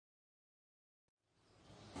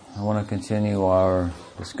I want to continue our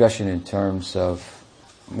discussion in terms of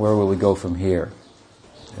where will we go from here.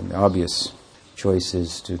 And the obvious choice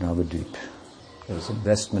is to Navadvip. There's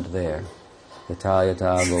investment there. Yata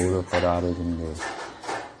yata gaura paradadinde.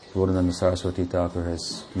 Gauranga Saraswati Thakur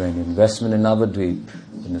has made an investment in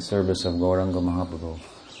Navadvip in the service of Gauranga Mahaprabhu.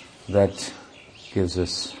 That gives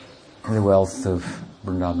us the wealth of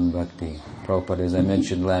Vrindavan Bhakti. Prabhupada, as I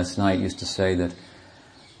mentioned last night, used to say that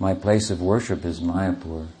my place of worship is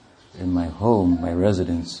Mayapur, and my home, my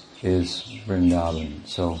residence, is Vrindavan.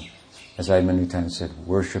 So, as I many times said,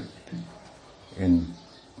 worship in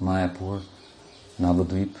Mayapur,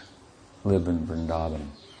 Navadvip, live in Vrindavan.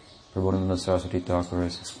 Prabhupada Saraswati Thakur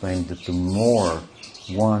has explained that the more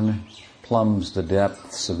one plumbs the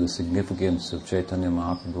depths of the significance of Chaitanya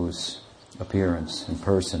Mahaprabhu's appearance in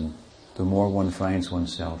person, the more one finds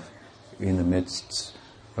oneself in the midst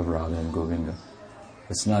of Radha and Govinda.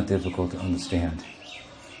 It's not difficult to understand.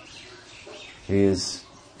 He is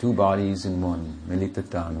two bodies in one, Milita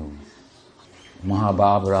Tanu.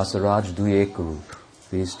 Mahabhav Rasaraj Duyekarup.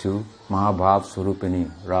 These two, Mahabhav Swarupini,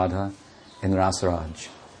 Radha and Rasaraj.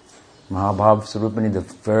 Mahabhav Swarupini, the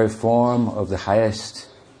very form of the highest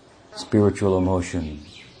spiritual emotion.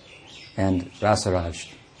 And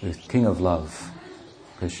Rasaraj, the king of love,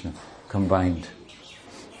 Krishna, combined.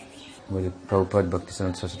 What did Prabhupada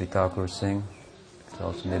Bhaktisiddhanta Saraswati Thakur sing? It's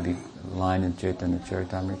also maybe a line in Chaitanya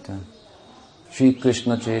Charitamrita. Shri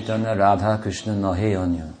Krishna Chaitanya Radha Krishna Nahe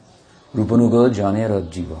Anya Rupanuga Jane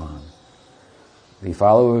Rajjivan. The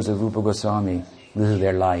followers of Rupa Goswami, this is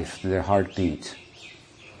their life, their heartbeat.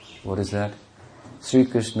 What is that? Sri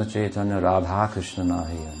Krishna Chaitanya Radha Krishna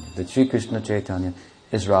Nahe Anya. The Sri Krishna Chaitanya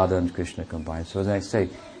is Radha and Krishna combined. So as I say,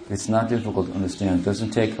 it's not difficult to understand. It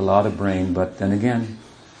doesn't take a lot of brain, but then again,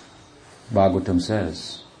 Bhagavatam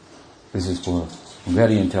says, this is for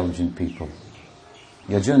very intelligent people.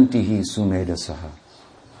 Yajantihi sumedasaha.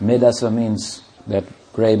 Medasa means that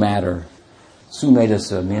gray matter.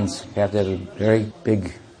 Sumedasa means you have to have a very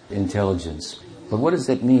big intelligence. But what does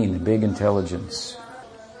that mean, big intelligence?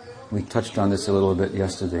 We touched on this a little bit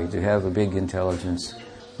yesterday. To have a big intelligence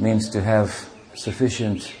means to have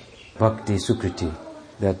sufficient bhakti sukriti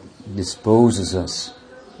that disposes us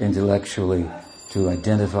intellectually to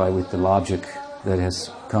identify with the logic that has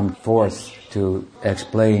come forth to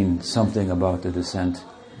explain something about the descent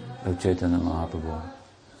of Chaitanya Mahaprabhu.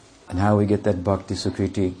 And how we get that bhakti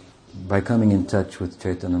sukriti? By coming in touch with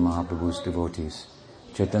Chaitanya Mahaprabhu's devotees.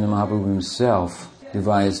 Chaitanya Mahaprabhu himself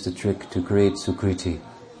devised a trick to create sukriti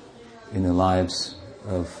in the lives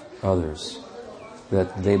of others,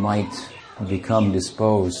 that they might become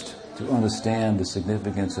disposed to understand the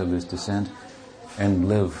significance of his descent and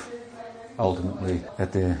live ultimately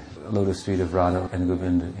at the lotus feet of Radha and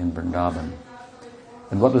Govinda in Vrindavan.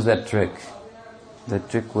 And what was that trick? That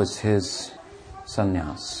trick was his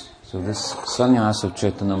sannyas. So this sannyas of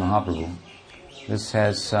Chaitanya Mahaprabhu, this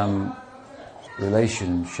has some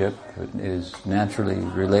relationship, it is naturally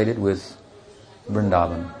related with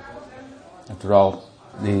Vrindavan. After all,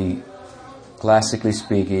 classically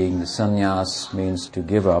speaking, the sannyas means to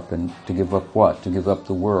give up, and to give up what? To give up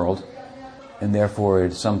the world. And therefore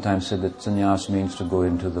it's sometimes said that sannyas means to go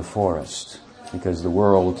into the forest, because the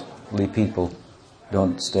worldly people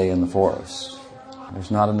don't stay in the forest.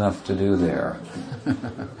 There's not enough to do there,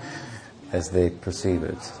 as they perceive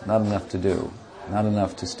it. Not enough to do. Not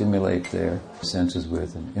enough to stimulate their senses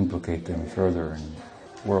with and implicate them further in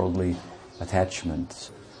worldly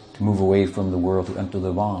attachments. To move away from the world to enter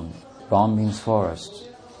the Van. Van means forest.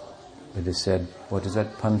 It is said, what is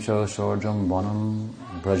that? Pancho Shorjam Bonam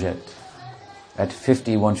Brajet. At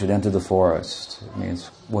 50 one should enter the forest. It means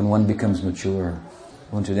when one becomes mature,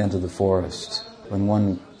 one should enter the forest. When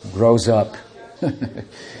one grows up,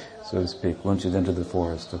 so to speak, one should enter the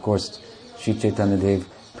forest. Of course, Sri Chaitanya Dev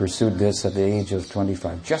pursued this at the age of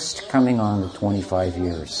 25, just coming on the 25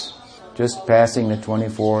 years. Just passing the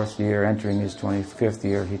 24th year, entering his 25th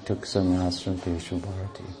year, he took sannyas from Keshav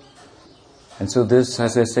Bharati. And so this,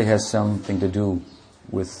 as I say, has something to do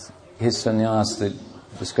with his sannyas. The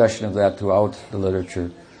discussion of that throughout the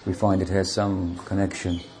literature, we find it has some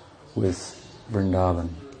connection with Vrindavan.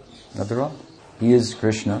 After all, he is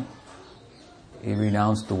Krishna. He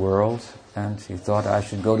renounced the world and he thought, I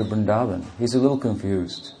should go to Vrindavan. He's a little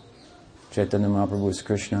confused. Chaitanya Mahaprabhu is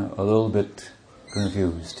Krishna, a little bit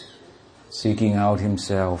confused, seeking out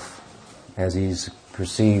himself as he's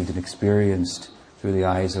perceived and experienced through the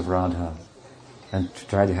eyes of Radha. And to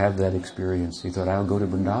try to have that experience, he thought, I'll go to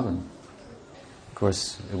Vrindavan. Of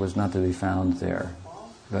course, it was not to be found there.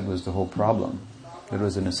 That was the whole problem. It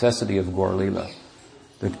was a necessity of Gaur Leela,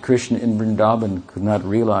 that Krishna in Vrindavan could not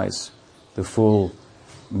realize the full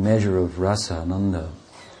measure of rasa, ananda,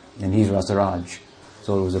 and he's Rasaraj.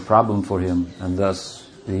 So it was a problem for him, and thus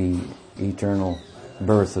the eternal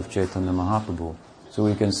birth of Chaitanya Mahaprabhu. So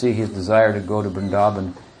we can see his desire to go to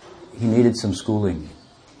Vrindavan. He needed some schooling,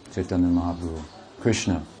 Chaitanya Mahaprabhu,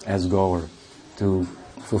 Krishna as Gaur, to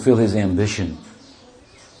fulfill his ambition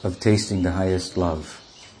of tasting the highest love.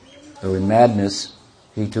 So in madness,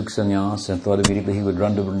 he took sannyas and thought immediately he would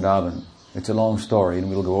run to Vrindavan. It's a long story, and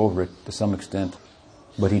we'll go over it to some extent.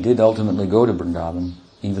 But he did ultimately go to Vrindavan.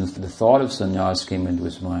 Even if the thought of sannyas came into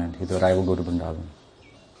his mind, he thought, I will go to Vrindavan.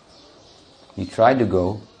 He tried to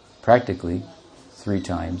go, practically, 3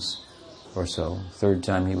 times or so. Third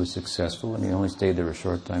time he was successful, and he only stayed there a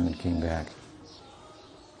short time and came back.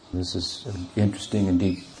 This is an interesting and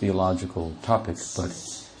deep theological topic, but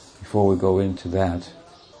before we go into that,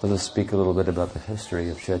 let us speak a little bit about the history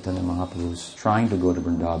of Chaitanya Mahaprabhu's trying to go to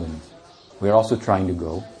Vrindavan. We are also trying to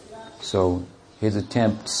go, so his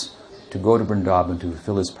attempts to go to Vrindavan to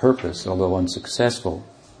fulfill his purpose, although unsuccessful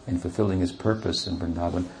in fulfilling his purpose in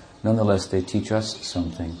Vrindavan, nonetheless they teach us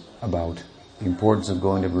something about the importance of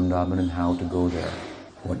going to Vrindavan and how to go there,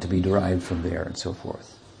 what to be derived from there, and so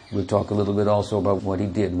forth. We'll talk a little bit also about what he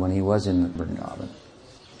did when he was in Vrindavan,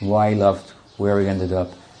 why he left, where he ended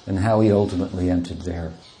up, and how he ultimately entered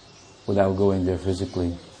there without going there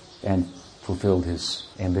physically and fulfilled his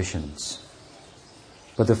ambitions.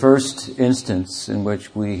 But the first instance in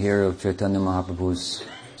which we hear of Chaitanya Mahaprabhu's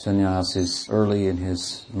sannyas is early in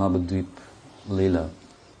his Navadvip Leela.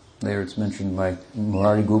 There it's mentioned by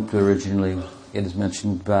Murari Gupta originally. It is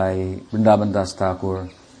mentioned by Vrindavan Das Thakur,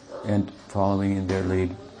 and following in their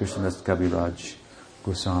lead, Krishnadas Kaviraj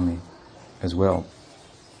Goswami as well.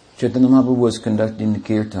 Chaitanya Mahaprabhu was conducting the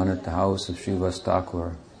kirtan at the house of Srivas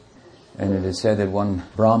Thakur, and it is said that one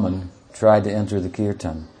Brahmin tried to enter the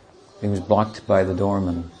kirtan. He was blocked by the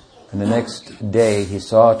doorman. And the next day he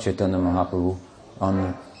saw Chaitanya Mahaprabhu on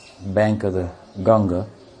the bank of the Ganga,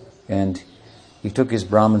 and he took his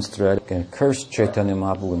Brahman's thread and cursed Chaitanya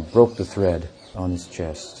Mahaprabhu and broke the thread on his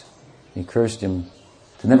chest. He cursed him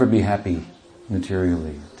to never be happy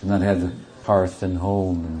materially, to not have the hearth and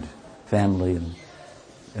home and family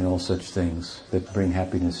and all such things that bring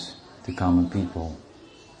happiness to common people.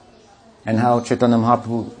 And how Chaitanya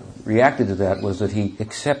Mahaprabhu reacted to that was that he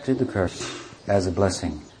accepted the curse as a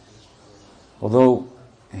blessing. Although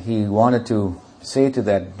he wanted to say to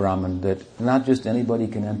that Brahmin that not just anybody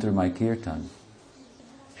can enter my kirtan.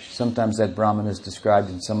 Sometimes that Brahmin is described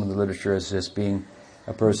in some of the literature as just being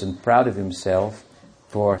a person proud of himself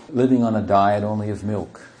for living on a diet only of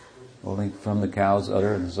milk, only from the cow's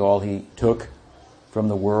udder. This is all he took from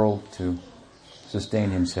the world to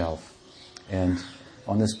sustain himself. And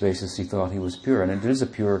on this basis, he thought he was pure. And it is a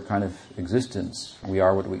pure kind of existence. We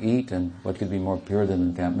are what we eat, and what could be more pure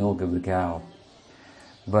than the milk of the cow?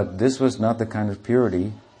 But this was not the kind of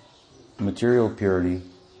purity, material purity,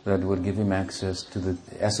 that would give him access to the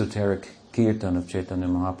esoteric kirtan of Chaitanya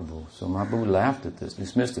Mahaprabhu. So Mahaprabhu laughed at this,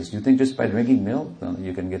 dismissed this. You think just by drinking milk, well,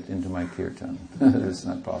 you can get into my kirtan? It's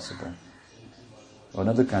not possible.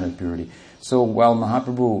 Another kind of purity. So while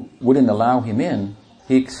Mahaprabhu wouldn't allow him in,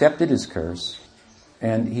 he accepted his curse,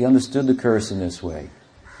 and he understood the curse in this way,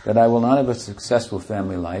 that I will not have a successful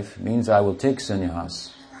family life, means I will take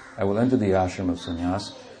sannyas, I will enter the ashram of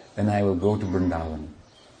sannyas, and I will go to Vrindavan.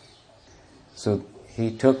 So he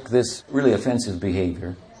took this really offensive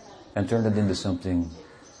behavior and turned it into something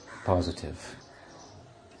positive,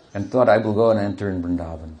 and thought, I will go and enter in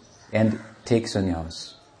Vrindavan and take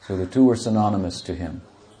sannyas. So the two were synonymous to him.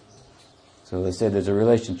 So they said there's a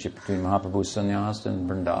relationship between Mahaprabhu's sannyas and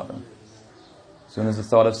Vrindavan. As soon as the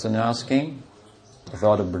thought of sannyas came, the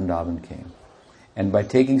thought of Vrindavan came. And by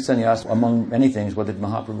taking sannyas, among many things, what did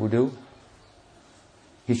Mahaprabhu do?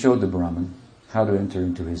 He showed the Brahmin how to enter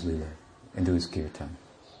into his Leela, into his kirtan.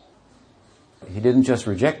 He didn't just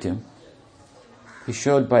reject him, he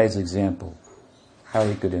showed by his example how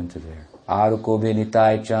he could enter there. Ar kobe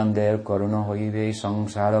nitai chander karuna hoive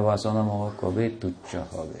samsara vasana moha kobe tuchcha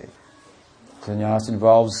have. Sannyas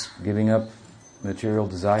involves giving up material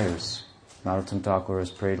desires. Narottam Thakur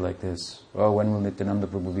has prayed like this: oh, when will Nityananda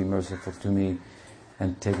Prabhu be merciful to me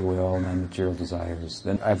and take away all my material desires?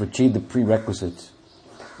 Then I've achieved the prerequisite.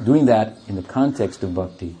 Doing that in the context of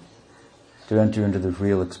bhakti, to enter into the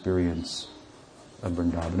real experience of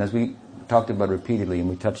Vrindavan. As we talked about repeatedly, and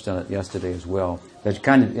we touched on it yesterday as well, that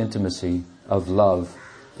kind of intimacy of love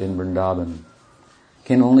in Vrindavan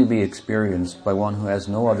can only be experienced by one who has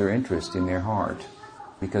no other interest in their heart,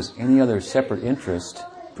 because any other separate interest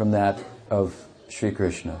from that of Sri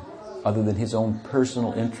Krishna, other than his own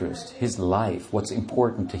personal interest, his life, what's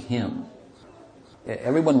important to him.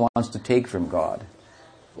 Everyone wants to take from God.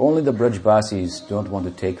 Only the Brajbasis don't want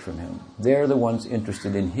to take from him. They're the ones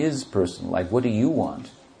interested in his personal life. What do you want?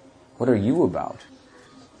 What are you about?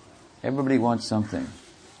 Everybody wants something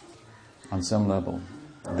on some level.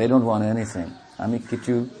 They don't want anything.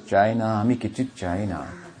 Amikichu Chaina, Amikichu Chaina.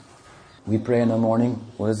 We pray in the morning.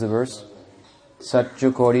 What is the verse?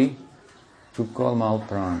 Satya Kori, Chukol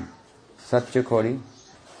Malpran. Satya Kori.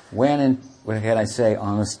 When can I say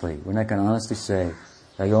honestly? When I can honestly say,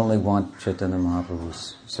 I only want Chaitanya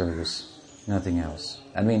Mahaprabhu's service, nothing else.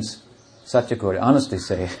 That means Satya Kori. Honestly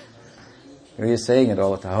say it. We're saying it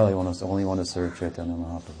all the time. I only want to serve Chaitanya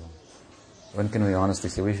Mahaprabhu. When can we honestly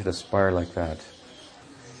say we should aspire like that?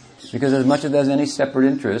 Because as much as there's any separate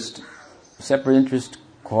interest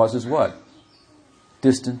causes what?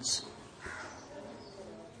 Distance.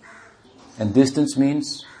 And distance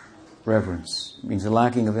means reverence. It means a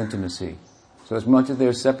lacking of intimacy. So as much as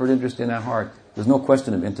there's separate interest in our heart, there's no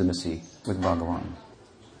question of intimacy with Bhagavan.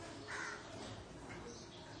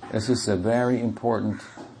 This is a very important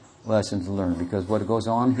lesson to learn, because what goes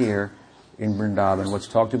on here in Vrindavan, what's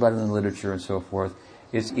talked about in the literature and so forth,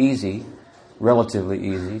 it's easy, relatively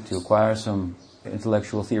easy, to acquire some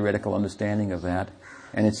intellectual, theoretical understanding of that,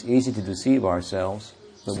 and it's easy to deceive ourselves,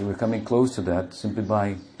 but we're coming close to that simply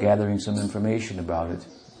by gathering some information about it,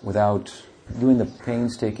 without doing the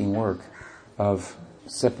painstaking work of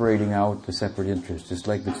separating out the separate interests. Just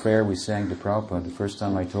like the prayer we sang to Prabhupada. The first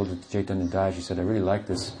time I told it to Chaitanya Das, she said, I really like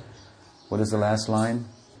this. What is the last line?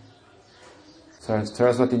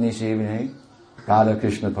 Saraswati Nishevine, Radha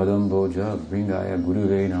Krishna Padam Boja, Bringaya Guru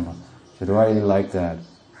Re Nama. Said, oh, I really like that.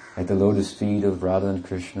 At the lotus feet of Radha and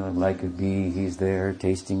Krishna, like a bee, he's there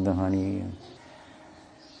tasting the honey.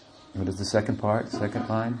 What is the second part, second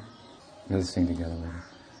line? Let's sing together later.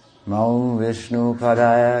 Maum Vishnu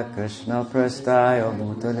Padaya Krishna Prastaya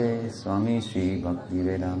Bhutale Swami Shri Bhakti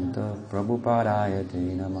Vedanta Prabhupadaya Te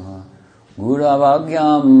Namaha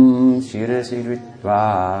Guravagyam Shirasi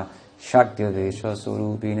Ritva Shakya Vesha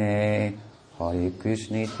Surupine Hare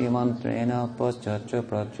Krishna Iti Mantrena Paschacha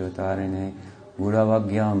Prachutarine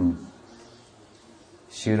Guravagyam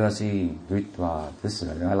Shirasi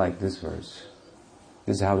Ritva. I like this verse.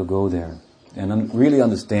 This is how to go there and really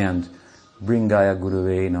understand Bringaya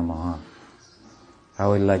Guruve Namaha.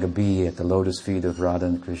 How like a bee at the lotus feet of Radha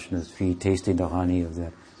and Krishna's feet, tasting the honey of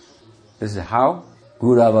that. This is how?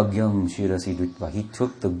 Guravagyam Shirasi Dritva. He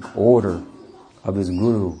took the order of his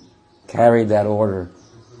guru, carried that order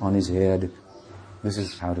on his head. This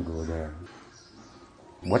is how to go there.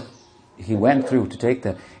 What he went through to take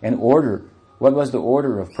that. And order. What was the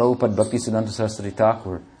order of Prabhupada Bhaktisiddhanta Saraswati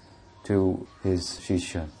Thakur to his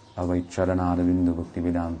Shishya? Avai Charanaravinda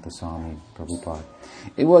Bhaktivedanta Swami Prabhupada.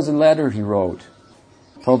 It was a letter he wrote.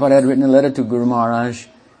 Prabhupada had written a letter to Guru Maharaj.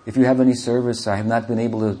 If you have any service, I have not been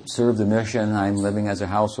able to serve the mission. I'm living as a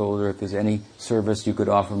householder. If there's any service you could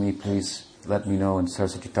offer me, please let me know. And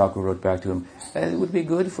Saraswati Thakur wrote back to him, it would be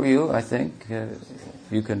good for you, I think.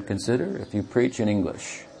 You can consider if you preach in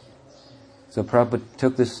English. So Prabhupada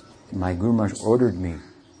took this. My Guru Maharaj ordered me.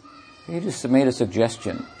 He just made a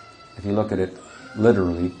suggestion. If you look at it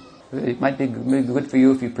literally, it might be good for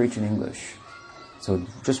you if you preach in English. So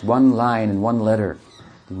just one line and one letter,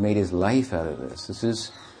 he made his life out of this. This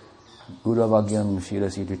is Guravagyam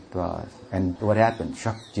Shirasi Dritva. And what happened?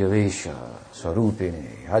 Shaktya Vesha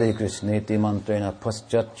Sarupine Hare Krishneti Mantrena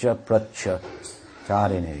Paschacha Pracha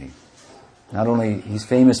Charine. Not only he's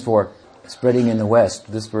famous for spreading in the West,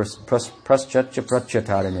 this verse, Paschacha Pracha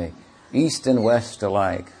Charine, East and West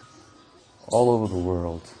alike, all over the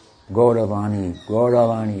world. Gauravani,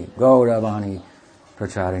 Gauravani, Gauravani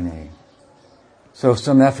Pracharine. So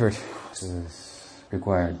some effort is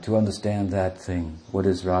required to understand that thing. What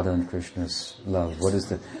is Radha and Krishna's love? What is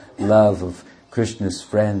the love of Krishna's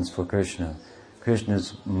friends for Krishna?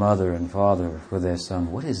 Krishna's mother and father for their son.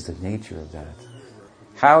 What is the nature of that?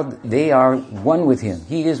 How they are one with him.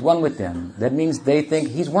 He is one with them. That means they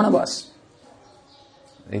think he's one of us.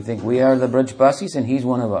 They think we are the Brajbasis and he's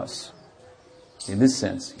one of us. In this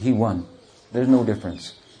sense, he won. There's no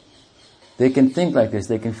difference. They can think like this.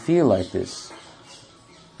 They can feel like this.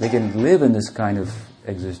 They can live in this kind of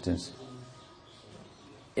existence.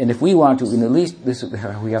 And if we want to, in at least this is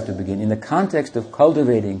how we have to begin. In the context of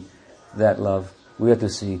cultivating that love, we have to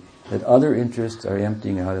see that other interests are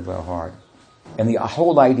emptying out of our heart. And the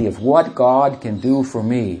whole idea of what God can do for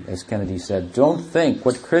me, as Kennedy said, don't think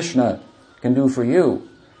what Krishna can do for you,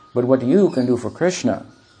 but what you can do for Krishna.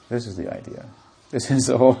 This is the idea. This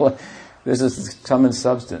is common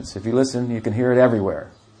substance. If you listen, you can hear it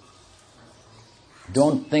everywhere.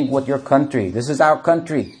 Don't think what your country, this is our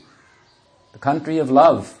country. The country of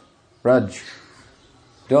love, Braj.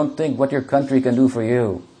 Don't think what your country can do for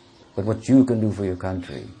you, but what you can do for your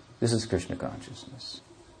country. This is Krishna consciousness.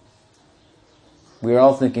 We are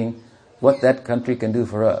all thinking what that country can do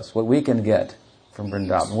for us, what we can get from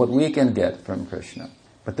Vrindavan, what we can get from Krishna.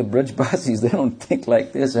 But the Brajbasis, they don't think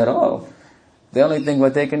like this at all. They only think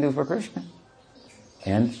what they can do for Krishna.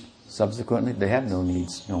 And subsequently, they have no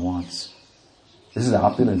needs, no wants. This is the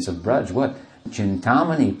opulence of Braj. What?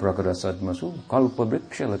 Chintamani prakarasadmasu kalpa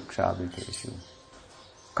vriksha lakshavikeshu.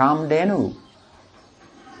 Kamdenu.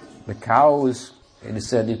 The cows, it is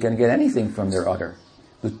said you can get anything from their udder.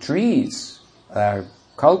 The trees are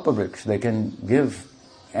kalpa vriksha. They can give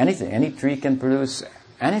anything. Any tree can produce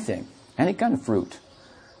anything, any kind of fruit.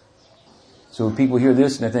 So people hear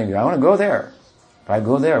this and they think, I want to go there. If I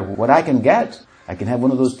go there, what I can get, I can have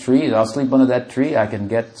one of those trees, I'll sleep under that tree, I can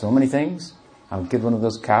get so many things. I'll get one of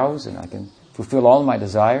those cows and I can fulfill all my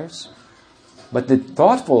desires. But the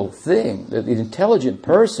thoughtful thing, the intelligent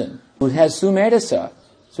person who has sumedasa,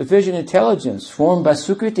 sufficient intelligence, formed by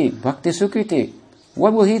sukriti, bhakti sukriti,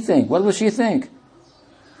 what will he think? What will she think?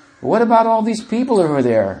 What about all these people who are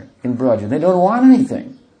there in Braj? They don't want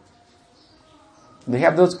anything. They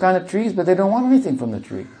have those kind of trees, but they don't want anything from the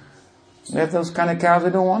tree. They have those kind of cows,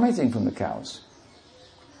 they don't want anything from the cows.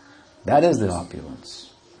 That is the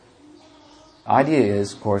opulence. Idea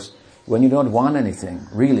is, of course, when you don't want anything,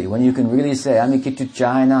 really, when you can really say, Ami kichu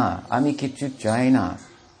China, Ami kichu China,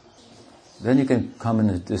 then you can come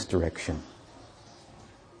in this direction.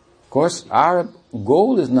 Of course, our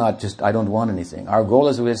goal is not just, I don't want anything. Our goal,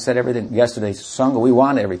 as we said everything yesterday, Sangha, we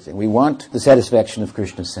want everything. We want the satisfaction of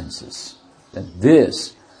Krishna's senses. And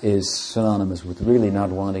this is synonymous with really not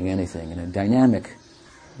wanting anything in a dynamic,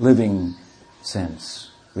 living sense.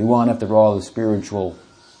 We want, after all, the spiritual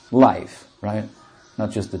life, right?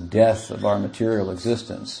 Not just the death of our material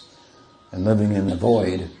existence and living in the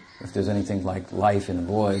void, if there's anything like life in a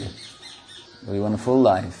void. We want a full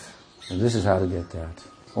life. And this is how to get that.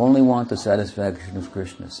 Only want the satisfaction of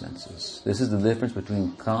Krishna's senses. This is the difference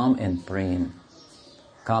between Kam and Prem.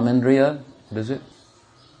 Kamendriya, what is it?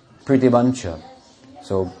 Pritibancha.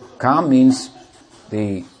 So, Kam means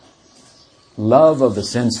the love of the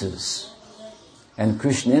senses. And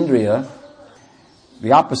Krishnendriya,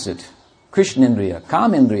 the opposite. Krishnendriya,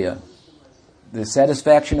 Kamendriya, the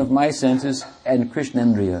satisfaction of my senses, and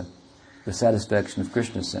Krishnendriya, the satisfaction of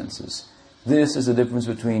Krishna's senses. This is the difference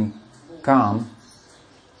between Kam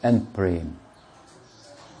and Prem.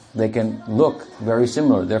 They can look very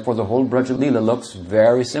similar. Therefore, the whole Braja Leela looks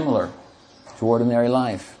very similar to ordinary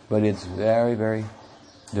life. But it's very, very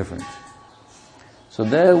different. So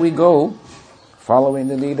there we go, following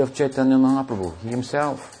the lead of Chaitanya Mahaprabhu. He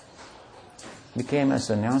himself became a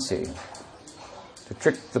sannyasi to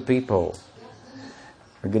trick the people.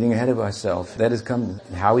 We're getting ahead of ourselves. That has come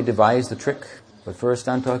how he devised the trick. But first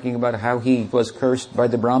I'm talking about how he was cursed by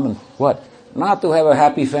the Brahmin. What? Not to have a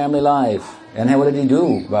happy family life. And what did he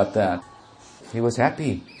do about that? He was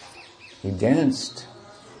happy. He danced.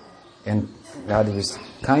 And out of his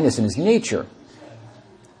kindness and his nature,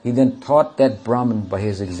 he then taught that Brahmin by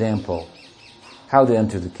his example how to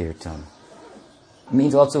enter the kirtan. It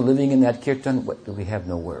means also living in that kirtan, we have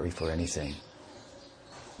no worry for anything.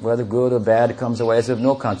 Whether good or bad comes away is of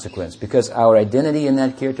no consequence, because our identity in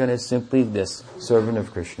that kirtan is simply this, servant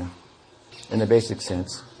of Krishna. In the basic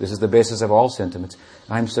sense, this is the basis of all sentiments.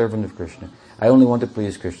 I'm servant of Krishna. I only want to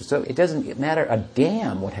please Krishna. So it doesn't matter a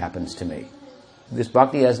damn what happens to me. This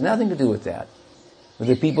bhakti has nothing to do with that.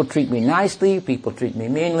 Whether people treat me nicely, people treat me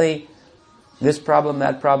meanly, this problem,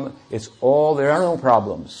 that problem, there are no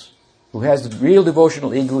problems. Who has the real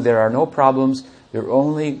devotional ego, there are no problems. There are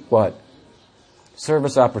only, what?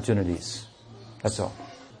 Service opportunities. That's all.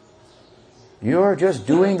 You're just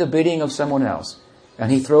doing the bidding of someone else.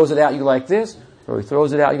 And he throws it at you like this, or he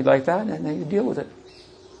throws it at you like that, and then you deal with it.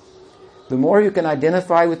 The more you can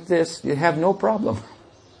identify with this, you have no problem.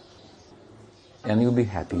 And you'll be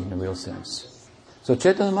happy in the real sense. So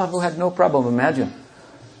Chaitanya Mahaprabhu had no problem. Imagine,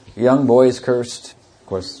 a young boy is cursed. Of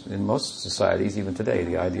course, in most societies, even today,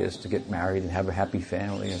 the idea is to get married and have a happy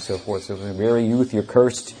family and so forth. So in the very youth, you're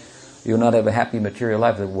cursed. You'll not have a happy material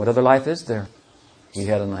life. What other life is there? He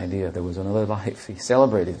had an idea. There was another life. He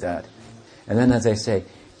celebrated that. And then, as I say,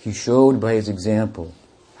 he showed by his example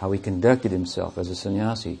how he conducted himself as a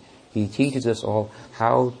sannyasi. He teaches us all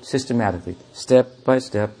how systematically, step by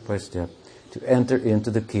step by step, to enter into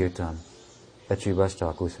the kirtan at Srivas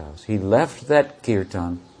Thakur's house. He left that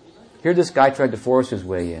kirtan. Here this guy tried to force his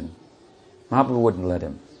way in. Mahaprabhu wouldn't let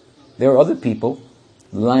him. There were other people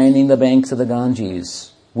lining the banks of the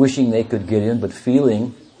Ganges, wishing they could get in, but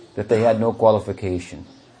feeling that they had no qualification.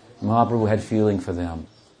 Mahaprabhu had feeling for them.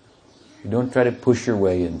 You don't try to push your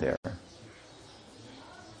way in there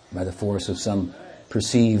by the force of some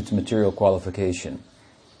perceived material qualification,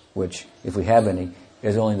 which, if we have any,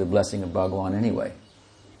 is only the blessing of Bhagavan anyway.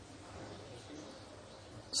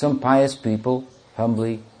 Some pious people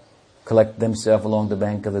humbly collect themselves along the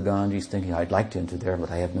bank of the Ganges thinking, I'd like to enter there, but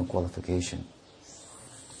I have no qualification.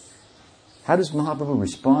 How does Mahaprabhu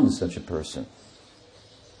respond to such a person?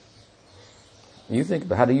 You think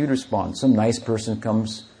about, how do you respond? Some nice person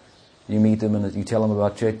comes, you meet them and you tell them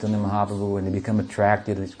about Chaitanya Mahaprabhu and they become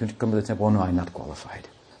attracted and they come to the temple, oh no, I'm not qualified.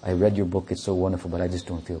 I read your book, it's so wonderful, but I just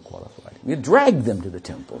don't feel qualified. You drag them to the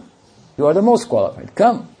temple. You are the most qualified.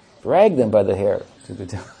 Come, drag them by the hair to the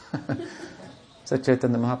temple. So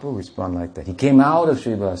Chaitanya Mahaprabhu respond like that. He came out of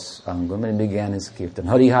Srivas Angam and began his kirtan.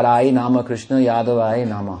 Hari Harai Nama Krishna Yadavai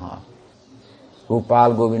Namaha.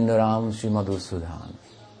 Gopal Govinda Ram Srimadhu Sudhan.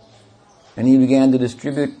 And he began to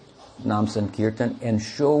distribute Nam Sankirtan and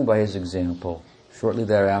show by his example. Shortly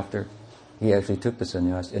thereafter, he actually took the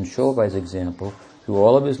sannyas and showed by his example through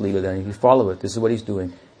all of his Leela, and if you follow it, this is what he's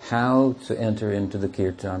doing, how to enter into the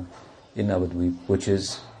Kirtan in Navadvip, which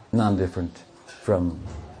is non-different from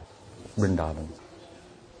Vrindavan,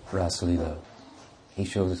 Rasalila. He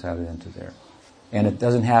shows us how to enter there. And it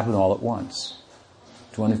doesn't happen all at once.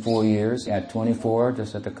 24 years, at 24,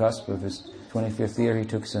 just at the cusp of his 25th year, he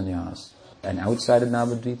took sannyas. And outside of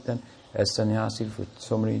Navadvip then, as sannyasi for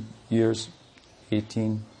so many years,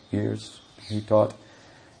 18 years, he taught.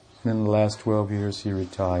 And in the last 12 years, he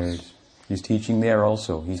retired. He's teaching there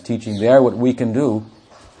also. He's teaching there what we can do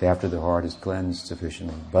after the heart is cleansed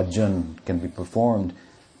sufficiently. Bhajan can be performed,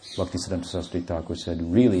 Bhaktisiddhanta Saraswati Thakur said,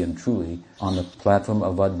 really and truly, on the platform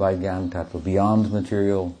of Advaita Gyan Tattva, beyond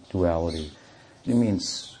material duality. It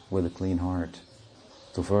means with a clean heart.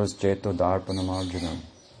 So first, Cheto Darpanam Arjunam.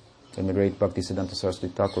 And the great Bhaktisiddhanta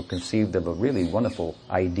Saraswati Thakur conceived of a really wonderful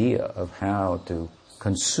idea of how to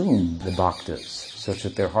consume the bhaktas such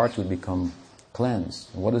that their hearts would become cleansed.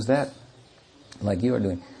 And what is that? Like you are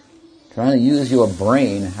doing. Trying to use your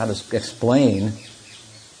brain how to explain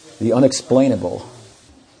the unexplainable.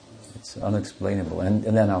 It's unexplainable. And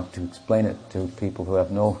then how to explain it to people who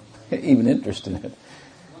have no even interest in it.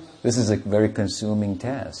 This is a very consuming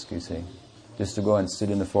task, you see. Just to go and sit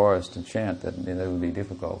in the forest and chant, that would be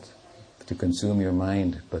difficult to consume your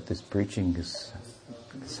mind. But this preaching is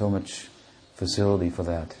so much facility for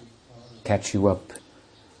that. Catch you up.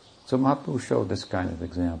 So Mahaprabhu showed this kind of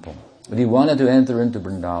example. But he wanted to enter into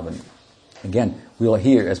Vrindavan. Again, we'll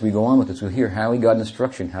hear, as we go on with this, we'll hear how he got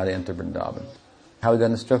instruction how to enter Vrindavan. How he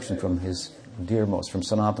got instruction from his dearmost, from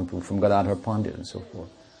Sanatana Prabhu, from Gadadhar Pandit and so forth.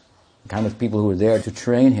 The kind of people who were there to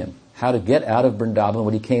train him. How to get out of Vrindavan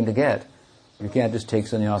what he came to get. You can't just take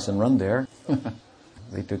sannyas and run there.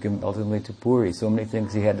 They took him ultimately to Puri. So many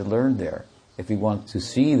things he had to learn there. If we want to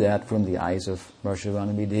see that from the eyes of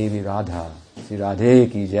Varshavani Devi Radha. Sri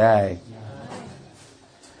Radhe ki jai.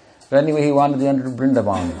 But anyway, he wanted to enter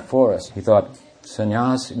Vrindavan, forest. He thought,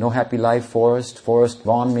 sannyas, no happy life, forest. Forest,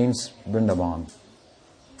 Van means Vrindavan.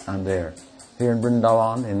 I'm there. Here in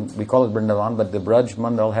Vrindavan, and we call it Vrindavan, but the Braj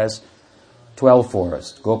Mandal has 12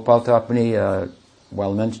 forests. Gopal Tapani,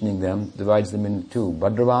 while mentioning them, divides them into two,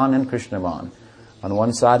 Bhadravan and Krishnavan. On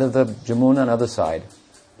one side of the Jamuna, another side.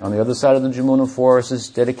 On the other side of the Jamuna forest is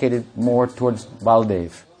dedicated more towards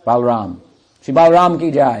Baldev, Balram. Shri Balram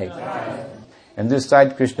ki jai. And this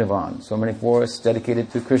side, Krishnavan. So many forests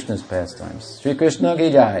dedicated to Krishna's pastimes. Shri Krishna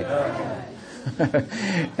ki jai.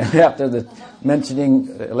 And after the mentioning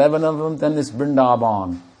 11 of them, then this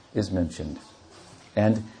Vrindavan is mentioned.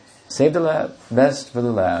 And save the best for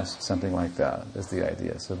the last, something like that is the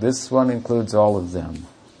idea. So this one includes all of them.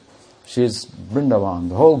 She's Vrindavan,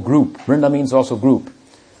 the whole group. Vrinda means also group.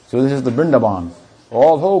 So this is the Vrindavan.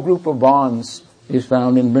 All whole group of Vans is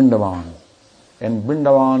found in Vrindavan. And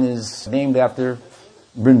Vrindavan is named after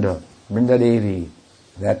Vrinda Devi.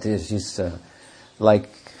 That is, she's like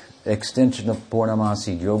extension of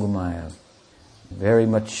Purnamasi, Yogamaya. Very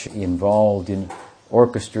much involved in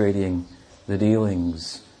orchestrating the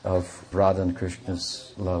dealings of Radha and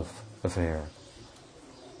Krishna's love affair.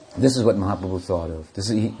 This is what Mahaprabhu thought of. This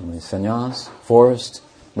is sannyas, forest,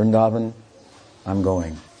 Vrindavan, I'm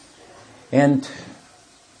going. And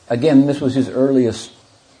again, this was his earliest,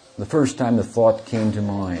 the first time the thought came to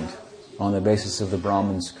mind on the basis of the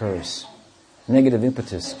Brahman's curse. Negative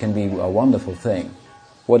impetus can be a wonderful thing,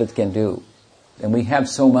 what it can do. And we have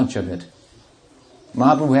so much of it.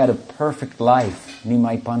 Mahaprabhu had a perfect life,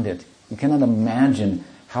 Nimai Pandit. You cannot imagine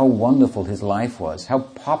how wonderful his life was, how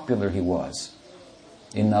popular he was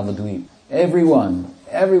in Navadvip. Everyone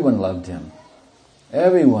loved him.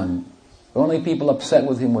 Everyone. The only people upset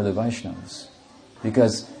with him were the Vaishnavas.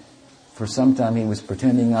 Because for some time he was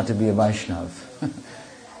pretending not to be a Vaishnav.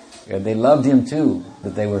 And they loved him too,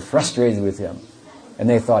 but they were frustrated with him. And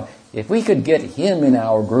they thought, if we could get him in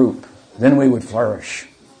our group, then we would flourish.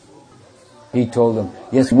 He told them,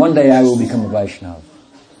 yes, one day I will become a Vaishnav.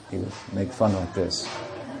 He would make fun like this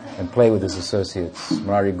and play with his associates,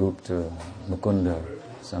 Murari Gupta, Mukunda,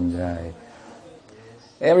 Sanjay.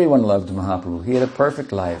 Everyone loved Mahaprabhu. He had a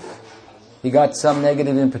perfect life. He got some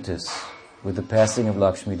negative impetus with the passing of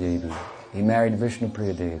Lakshmi Devi. He married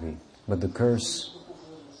Vishnupriya Devi. But the curse,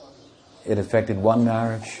 it affected one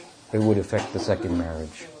marriage, it would affect the second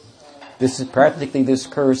marriage. This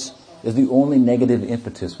curse is the only negative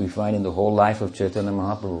impetus we find in the whole life of Chaitanya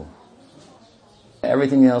Mahaprabhu.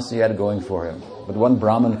 Everything else he had going for him. But one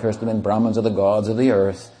Brahman cursed him, and Brahmins are the gods of the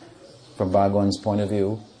earth, from Bhagwan's point of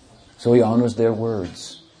view. So he honors their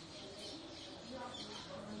words.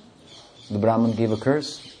 The Brahman gave a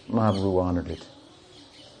curse, Mahaprabhu honored it.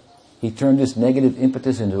 He turned this negative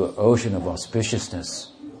impetus into an ocean of auspiciousness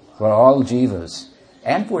for all jivas,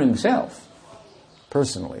 and for himself,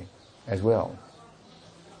 personally, as well.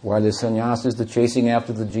 While the sannyas is the chasing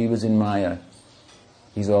after the jivas in Maya,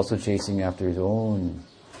 he's also chasing after his own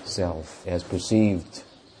self, as perceived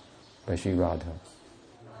by Sri Radha.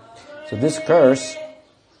 So this curse,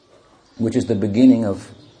 which is the beginning of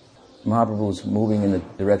Mahaprabhu's moving in the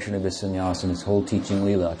direction of his sannyas and his whole teaching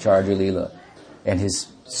lila, Acharya lila, and his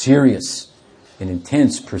serious and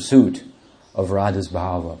intense pursuit of Radha's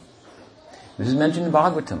bhava. This is mentioned in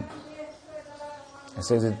Bhagavatam. It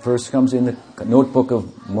says it first comes in the notebook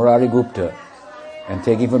of Murari Gupta, and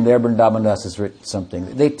taking from there, Vrindavan Das has written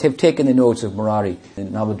something. They've taken the notes of Murari in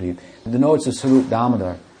Navadvip, the notes of Sarup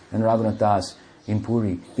Damodar and Raghunath Das in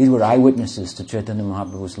Puri. These were eyewitnesses to Chaitanya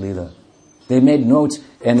Mahaprabhu's Leela. They made notes,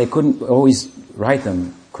 and they couldn't always write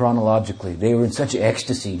them chronologically. They were in such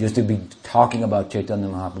ecstasy just to be talking about Chaitanya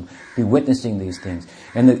Mahaprabhu, be witnessing these things.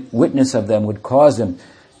 And the witness of them would cause them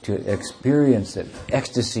to experience that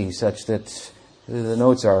ecstasy such that the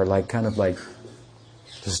notes are kind of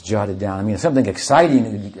just jotted down. I mean, something exciting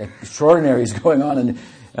and extraordinary is going on,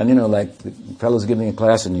 and like the fellow's giving a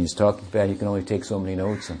class and he's talking bad, you can only take so many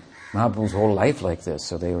notes, and Mahaprabhu's whole life like this,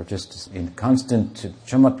 so they were just in constant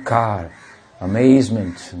chamatkar,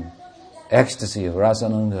 amazement and ecstasy of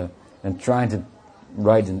Rasananda, and trying to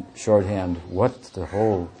write in shorthand what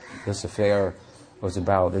this affair was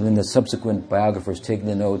about. And then the subsequent biographers taking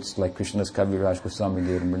the notes, like Krishnadas Kaviraj Goswami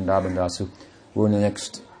did and Vrindavan Das, who were in the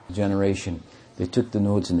next generation. They took the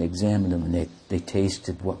notes and they examined them, and they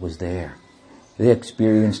tasted what was there. They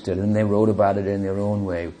experienced it, and they wrote about it in their own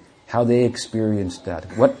way, how they experienced that,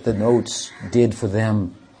 what the notes did for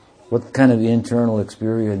them, what kind of internal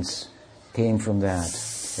experience came from that.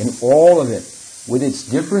 And all of it, with its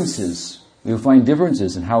differences, you'll find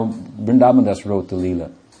differences in how Vrindavan Das wrote the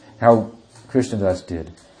Leela, how Krishnadas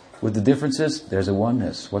did. With the differences, there's a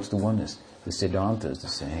oneness. What's the oneness? The Siddhanta is the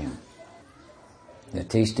same. They're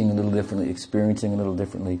tasting a little differently, experiencing a little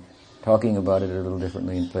differently, talking about it a little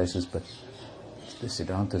differently in places, but the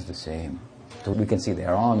Siddhanta is the same. So we can see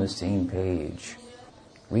they're on the same page.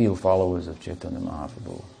 Real followers of Chaitanya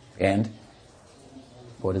Mahaprabhu. And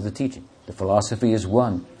what is the teaching? The philosophy is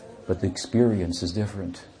one, but the experience is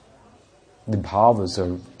different. The bhavas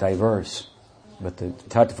are diverse, but the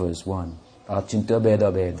tattva is one. Achinta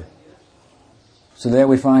Beda Bed. So there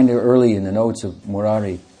we find early in the notes of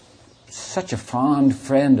Murari, such a fond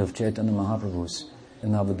friend of Chaitanya Mahaprabhu's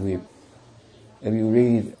in Navadvip. If you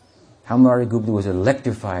read how Murari Gupta was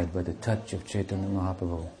electrified by the touch of Chaitanya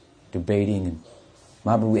Mahaprabhu, debating, and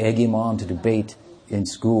Mahaprabhu egged him on to debate in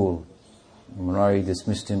school. Murari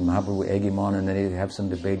dismissed him, Mahaprabhu would egg him on, and then he'd have some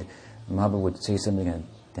debate. Mahaprabhu would say something, and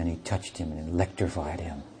then he touched him and electrified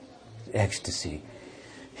him. Ecstasy.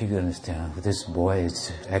 He could understand, this boy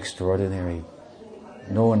is extraordinary.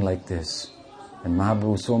 No one like this. And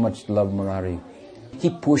Mahaprabhu so much loved Murari. He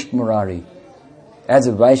pushed Murari. As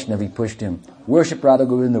a Vaishnava, he pushed him. Worship Radha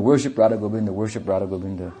Govinda, worship Radha Govinda, worship Radha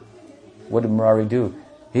Govinda. What did Murari do?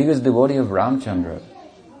 He was a devotee of Ramchandra.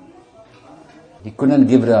 He couldn't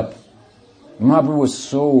give it up. Mahaprabhu was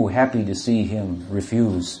so happy to see him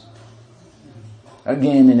refuse.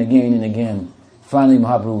 Again and again and again. Finally,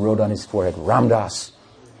 Mahaprabhu wrote on his forehead, Ramdas,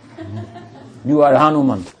 you are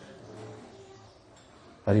Hanuman.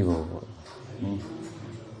 Haribol.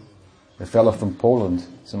 A fellow from Poland,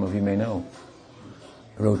 some of you may know,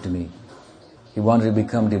 wrote to me. He wanted to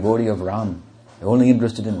become devotee of Ram. Only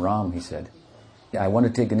interested in Ram, he said. I want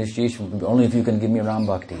to take initiation, only if you can give me Ram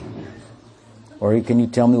Bhakti. Or can you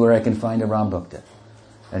tell me where I can find a Ram Bhakta?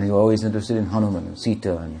 And he's always interested in Hanuman and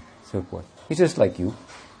Sita and so forth. He's just like you.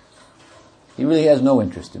 He really has no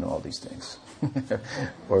interest in all these things.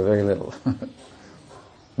 or very little.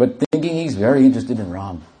 But thinking he's very interested in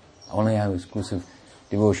Ram. Only have exclusive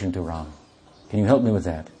devotion to Ram. Can you help me with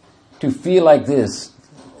that? To feel like this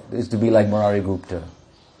is to be like Murari Gupta.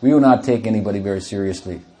 We will not take anybody very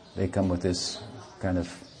seriously. They come with this kind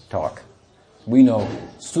of talk. We know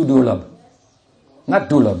Sudurlabh. Not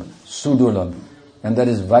Dulabh, Sudurlabh. And that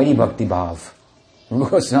is Vaidhi Bhakti Bhav.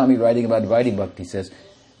 Goswami writing about Vaidhi Bhakti says,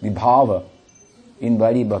 the Bhava in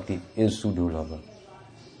Vaidhi Bhakti is Sudurlabha.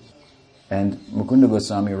 And Mukunda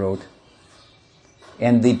Goswami wrote,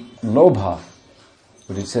 and the Lobha,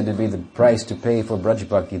 which is said to be the price to pay for Braj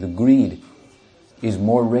Bhakti, the greed, is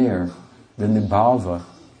more rare than the Bhava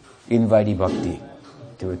in Vaidhi Bhakti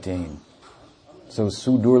to attain. So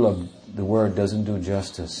Sudurlabh, the word doesn't do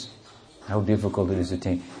justice. How difficult it is to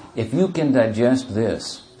attain. If you can digest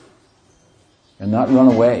this and not run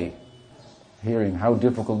away, hearing how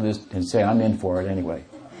difficult it is, and say, I'm in for it anyway.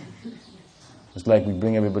 It's like we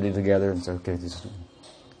bring everybody together and say, okay,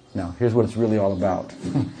 now here's what it's really all about.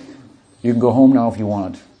 You can go home now if you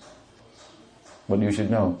want. But you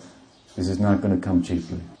should know, this is not going to come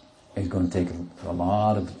cheaply. It's going to take a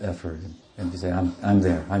lot of effort. And you say, I'm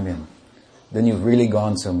there, I'm in. Then you've really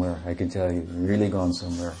gone somewhere, I can tell you. You've really gone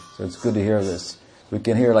somewhere. So it's good to hear this. We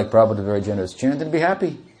can hear, like Prabhupada, very generous, chant and be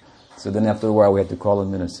happy. So then after a while we have to call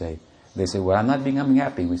them in and say, they say, well, I'm not becoming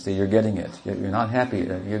happy. We say, you're getting it. You're not happy.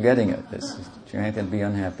 You're getting it. This is chant and be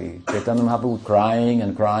unhappy. Chaitanya Mahaprabhu crying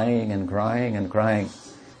and crying and crying and crying.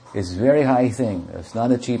 It's a very high thing. It's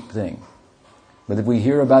not a cheap thing. But if we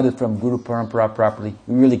hear about it from Guru Parampara properly,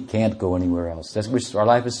 we really can't go anywhere else. That's where our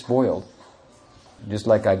life is spoiled. Just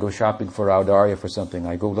like I go shopping for Audarya for something,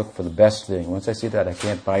 I go look for the best thing. Once I see that, I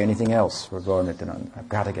can't buy anything else. We're going to, I've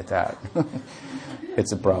got to get that.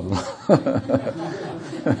 It's a problem.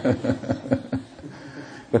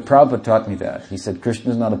 But Prabhupada taught me that. He said,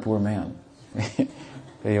 Krishna is not a poor man.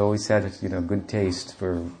 He always had, good taste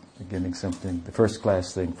for getting something, the first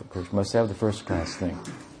class thing for Krishna. Must have the first class thing.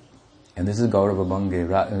 And this is Gaurava Bhange,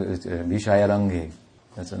 Vishayarange.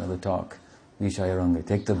 That's another talk. Vishayarange.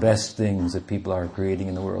 Take the best things that people are creating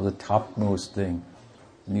in the world, the topmost thing,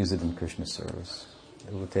 and use it in Krishna's service.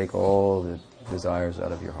 It will take all the desires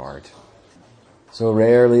out of your heart. So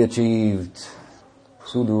rarely achieved,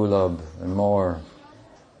 Sudurlabh and more.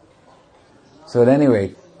 So at any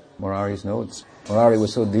rate, Murari's notes. Murari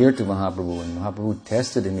was so dear to Mahaprabhu, and Mahaprabhu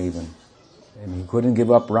tested him even. And he couldn't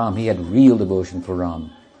give up Ram. He had real devotion for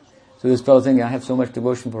Ram. So this fellow thinking, I have so much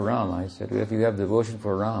devotion for Ram. I said, well, if you have devotion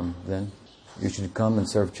for Ram, then you should come and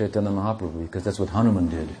serve Chaitanya Mahaprabhu, because that's what Hanuman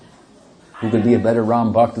did. Who could be a better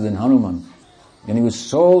Ram Bhakta than Hanuman? And he was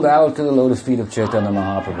sold out to the lotus feet of Chaitanya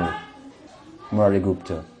Mahaprabhu. Murari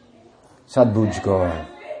Gupta. Sadbhuj Gaur.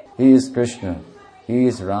 He is Krishna. He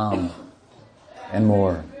is Ram. And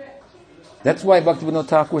more. That's why Bhaktivinoda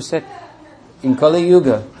Thakur said, in Kali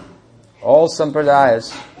Yuga, all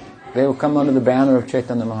sampradayas, they will come under the banner of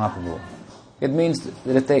Chaitanya Mahaprabhu. It means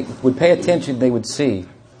that if they would pay attention, they would see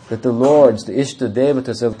that the lords, the Ishta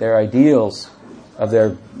Devatas of their ideals, of their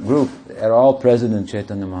group, are all present in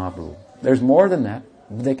Chaitanya Mahaprabhu. There's more than that.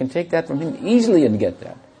 They can take that from him easily and get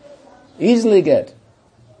that. Easily get.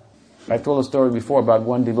 I've told a story before about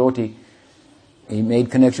one devotee. He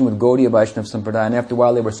made connection with Gaudiya Vaishnava Sampradaya, and after a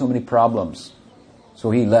while there were so many problems.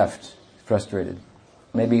 So he left, frustrated.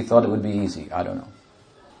 Maybe he thought it would be easy. I don't know.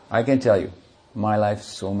 I can tell you, my life,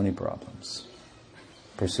 so many problems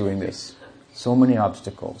pursuing this. So many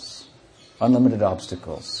obstacles, unlimited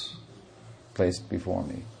obstacles placed before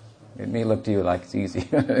me. It may look to you like it's easy.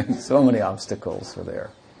 So many obstacles were there.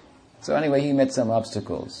 So anyway, he met some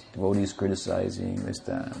obstacles. Devotees criticizing, this,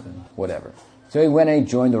 that, and whatever. So he went and he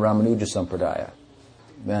joined the Ramanuja Sampradaya.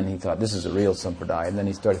 Then he thought, this is a real Sampradaya. And then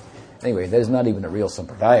he started, anyway, there's not even a real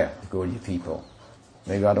Sampradaya, the Gaudiya people.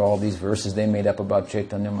 They got all these verses they made up about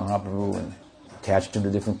Chaitanya Mahaprabhu and attached them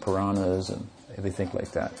to different Puranas and everything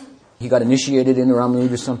like that. He got initiated in the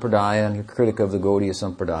Ramanuja Sampradaya and a critic of the Gaudiya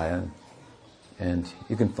Sampradaya. And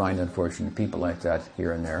you can find, unfortunately, people like that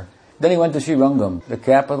here and there. Then he went to Srirangam, the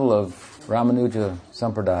capital of Ramanuja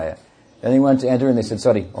Sampradaya. Then he went to enter and they said,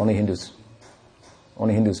 sorry, only Hindus.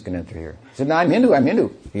 Only Hindus can enter here. He said, no, I'm Hindu.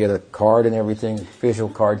 He had a card and everything, official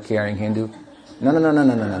card carrying Hindu.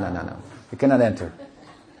 No. You cannot enter.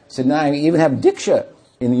 He said, no, I even have Diksha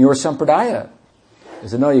in your Sampradaya. He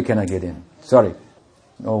said, no, you cannot get in. Sorry.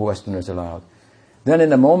 No Westerners allowed. Then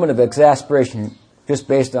in a moment of exasperation, just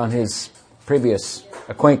based on his previous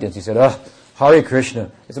acquaintance, he said, Hare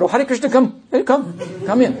Krishna. He said, Hare Krishna, come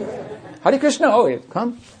in. Hare Krishna,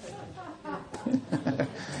 come.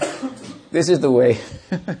 This is the way.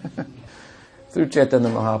 Through Chaitanya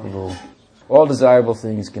Mahaprabhu. All desirable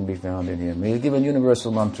things can be found in him. He'll give a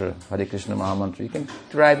universal mantra, Hare Krishna Mahamantra. You can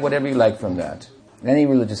derive whatever you like from that. Any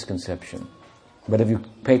religious conception. But if you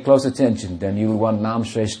pay close attention, then you will want Nam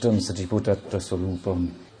Shreshtam Sachiputatra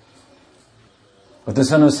Swarupam. But the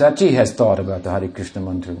son of Sachi has thought about the Hare Krishna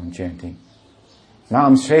mantra when chanting.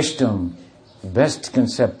 Nam Shreshtam, the best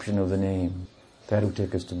conception of the name. That will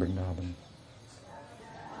take us to Vrindavan.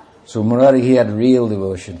 So Murari, he had real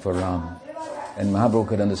devotion for Ram. And Mahaprabhu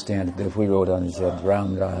could understand it. Therefore he wrote on his head,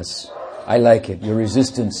 Ram Ras. I like it. Your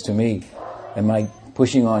resistance to me and my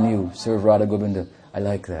pushing on you, serve Radha Govinda. I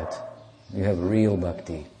like that. You have real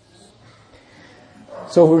bhakti.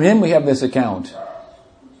 So for him we have this account.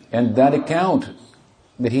 And that account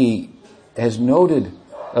that he has noted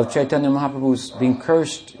of Chaitanya Mahaprabhu's being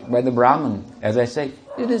cursed by the Brahman, as I say,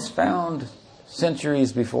 it is found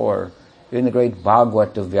centuries before in the great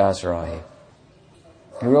Bhagavad of Vyasaraya.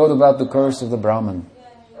 He wrote about the curse of the Brahman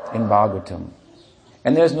in Bhagavatam.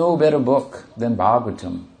 And there's no better book than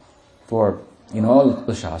Bhagavatam for, in all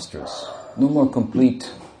the Shastras. No more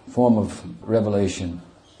complete form of revelation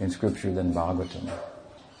in scripture than Bhagavatam.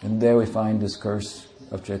 And there we find this curse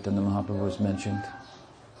of Chaitanya Mahaprabhu is mentioned.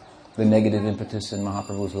 The negative impetus in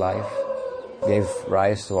Mahaprabhu's life gave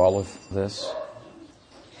rise to all of this.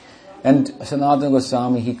 And Sanatana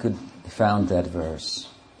Goswami, he could found that verse.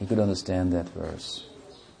 He could understand that verse.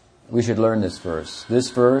 We should learn this verse. This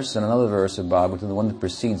verse and another verse of Bhagavatam, the one that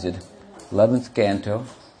precedes it, 11th canto,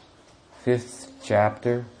 5th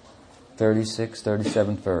chapter, 36,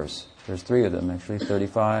 37th verse. There's three of them actually,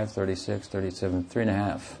 35, 36, 37,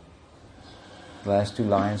 3.5. The last two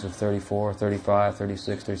lines of 34, 35,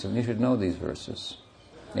 36, 37. You should know these verses.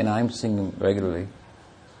 And I'm singing them regularly.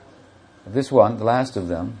 This one, the last of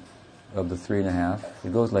them, of the 3.5,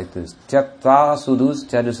 it goes like this. Tyaktva sudus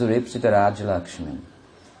tyajasuripsita rajalakshmin.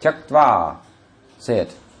 Tyaktva. Say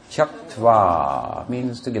it. Tyaktva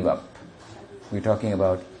means to give up. We're talking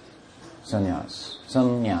about sannyas.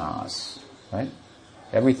 Sannyas. Right?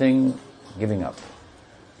 Everything giving up.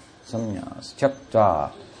 Sannyas.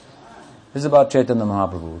 Tyaktva. This is about Chaitanya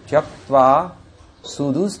Mahaprabhu. Tyaktva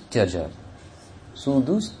sudus tyaja.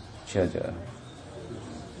 Sudus tyaja.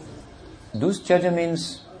 Dustyaja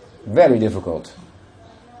means very difficult.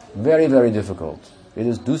 Very, very difficult. It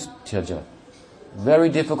is dustyaja. Very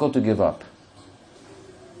difficult to give up.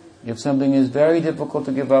 If something is very difficult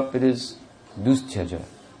to give up, it is dustyaja.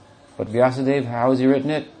 But Vyasadeva, how has he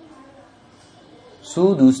written it?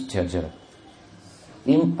 Sudustyaja.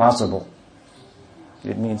 Impossible.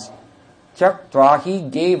 It means Tyaktva, he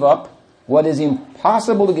gave up what is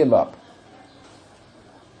impossible to give up.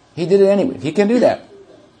 He did it anyway. He can do that.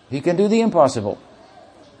 He can do the impossible.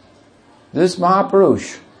 This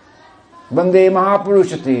Mahapurush, Bande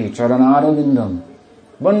Mahapurushati Charanarvindam.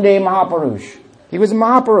 Bande Mahapurush. He was a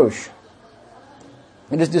Mahapurush.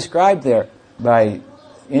 It is described there by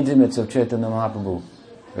intimates of Chaitanya Mahaprabhu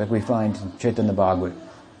that we find in Chaitanya Bhagavat,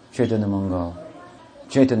 Chaitanya Mangal,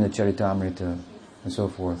 Chaitanya Charitamrita, and so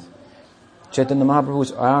forth. Chaitanya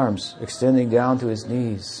Mahaprabhu's arms extending down to his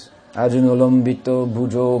knees. Ajunulambito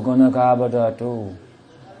bhujo ganakabadato.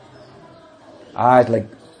 Eyes like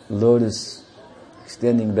lotus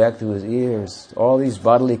extending back to his ears. All these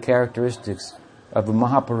bodily characteristics of a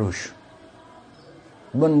Mahapurush.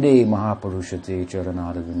 Bande Mahapurushate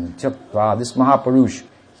Charanadavinam. Chakva, this Mahapurush,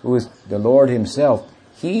 who is the Lord himself,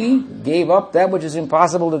 he gave up that which is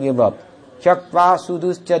impossible to give up. Chakva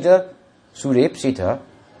sudustyaja surepsita.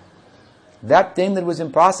 That thing that was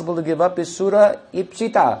impossible to give up is sura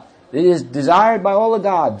ipsita. It is desired by all the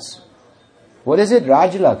gods. What is it?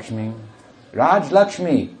 Rajalakshmi.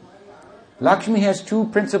 Rajlakshmi. Lakshmi has two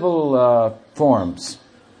principal forms.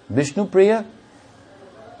 Vishnu Priya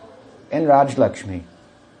and Rajlakshmi.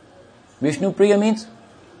 Vishnu Priya means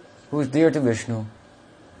who is dear to Vishnu.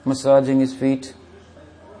 Massaging his feet.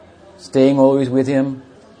 Staying always with him.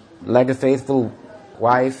 Like a faithful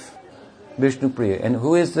wife. Vishnu Priya. And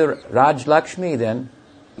who is the Rajlakshmi then?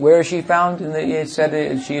 Where is she found? It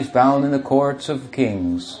said she is found in the courts of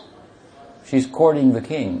kings. She's courting the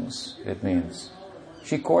kings, it means.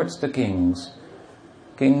 She courts the kings.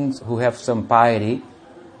 Kings who have some piety,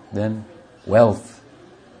 then wealth.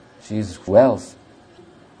 She's wealth.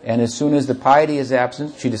 And as soon as the piety is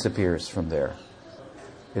absent, she disappears from there.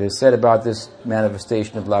 It is said about this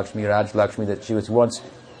manifestation of Lakshmi, Raj Lakshmi, that she was once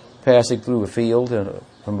passing through a field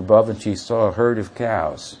from above and she saw a herd of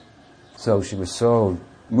cows. So she was so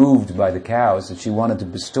moved by the cows that she wanted to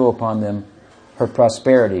bestow upon them her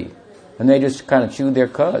prosperity. And they just kind of chewed their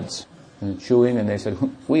cuds. And chewing, and they said,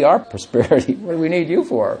 we are prosperity. What do we need you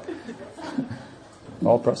for?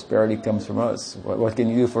 All prosperity comes from us. What can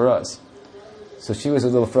you do for us? So she was a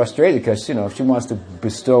little frustrated because, if she wants to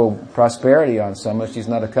bestow prosperity on someone, she's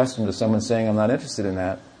not accustomed to someone saying, I'm not interested in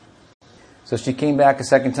that. So she came back a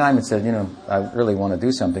second time and said, I really want to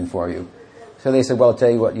do something for you. So they said, well, I'll tell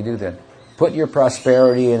you what you do then. Put your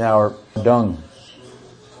prosperity in our dung.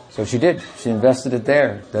 So she did. She invested it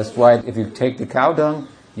there. That's why if you take the cow dung,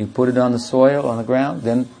 you put it on the soil, on the ground,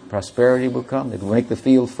 then prosperity will come. It will make the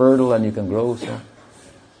field fertile and you can grow. So you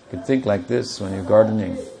can think like this when you're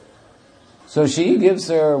gardening. So she gives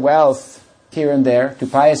her wealth here and there to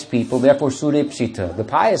pious people, therefore suripsita. The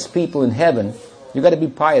pious people in heaven, you've got to be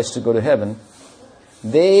pious to go to heaven,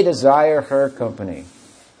 they desire her company.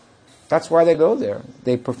 That's why they go there.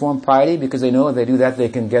 They perform piety because they know if they do that, they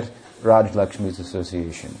can get Raj Lakshmi's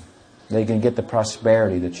association. They can get the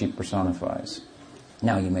prosperity that she personifies.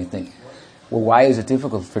 Now you may think, well, why is it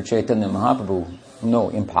difficult for Chaitanya Mahaprabhu? No,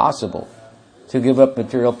 impossible to give up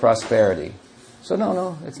material prosperity. So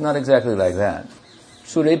no, it's not exactly like that.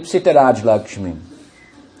 Suripsita Raj Lakshmi.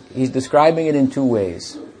 He's describing it in two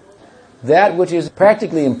ways. That which is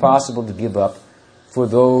practically impossible to give up for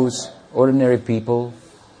those ordinary people,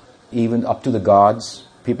 even up to the gods,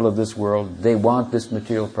 people of this world, they want this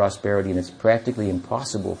material prosperity and it's practically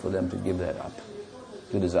impossible for them to give that up,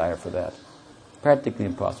 to desire for that. Practically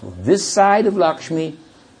impossible. This side of Lakshmi,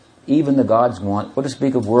 even the gods want, what to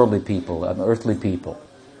speak of worldly people, earthly people.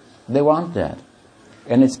 They want that.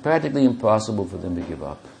 And it's practically impossible for them to give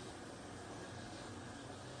up.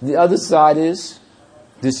 The other side is,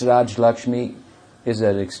 this Raj Lakshmi is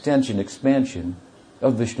an expansion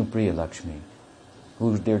of Vishnu Priya Lakshmi,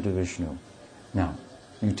 who's dear to Vishnu. Now,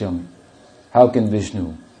 you tell me, how can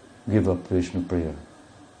Vishnu give up Vishnu Priya?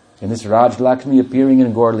 And this Raj Lakshmi appearing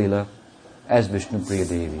in Gaur Leela as Vishnu Priya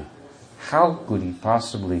Devi. How could he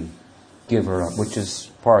possibly give her up, which is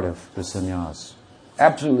part of the sannyas?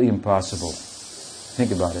 Absolutely impossible.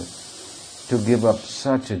 Think about it. To give up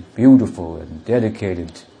such a beautiful and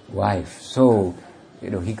dedicated wife. So,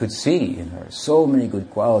 he could see in her so many good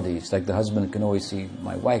qualities. Like the husband can always see,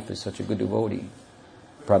 my wife is such a good devotee.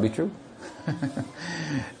 Probably true.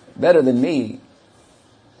 Better than me.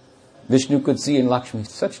 Vishnu could see in Lakshmi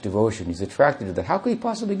such devotion. He's attracted to that. How could he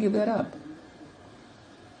possibly give that up?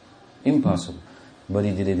 Impossible. But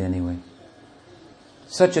he did it anyway.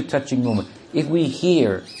 Such a touching moment. If we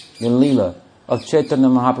hear in Leela of Chaitanya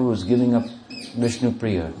Mahaprabhu's giving up Vishnu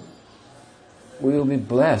Priya, we will be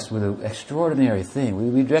blessed with an extraordinary thing. We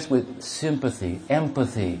will be blessed with sympathy,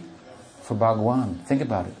 empathy for Bhagwan. Think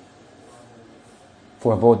about it.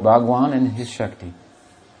 For both Bhagwan and his Shakti.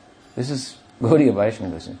 This is Gaudiya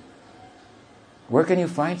Vaishnavism. Where can you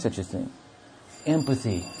find such a thing?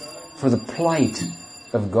 Empathy for the plight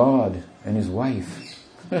of God and his wife.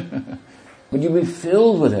 But you'll be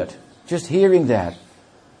filled with it, just hearing that.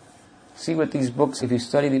 See what these books, if you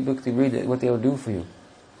study the books, you read it, what they'll do for you.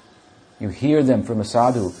 You hear them from a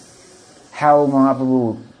sadhu. How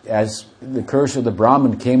Mahaprabhu, as the curse of the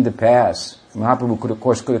Brahmin came to pass, Mahaprabhu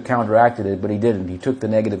could have counteracted it, but he didn't. He took the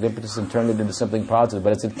negative impetus and turned it into something positive.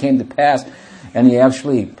 But as it came to pass, and he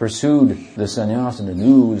actually pursued the sannyas, and the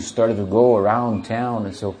news started to go around town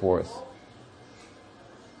and so forth.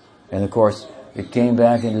 And of course, it came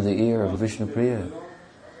back into the ear of Vishnu Priya.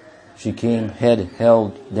 She came, head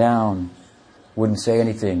held down, wouldn't say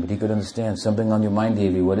anything, but he could understand. Something on your mind,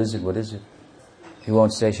 Devi. What is it? What is it? He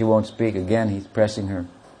won't say, she won't speak. Again, he's pressing her.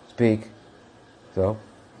 Speak. So,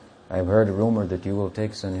 I've heard a rumor that you will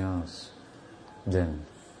take sannyas. Then,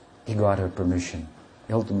 he got her permission.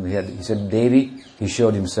 Ultimately, he said, Devi, he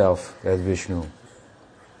showed himself as Vishnu,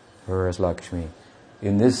 her as Lakshmi.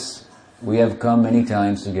 In this, we have come many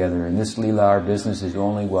times together. In this Leela, our business is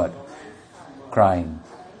only what? Crying.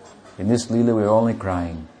 In this Leela, we're only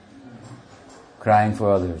crying. Crying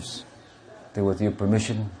for others. That with your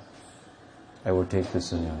permission, I will take the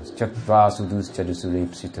sannyas. Chakva sudus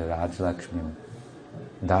chadusurepsita Raj Lakshmi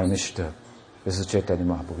Dharmishta. This is Chaitanya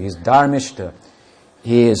Mahaprabhu. He is Dharmishta.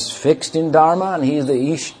 He is fixed in Dharma and he is the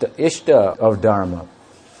Ishta of Dharma.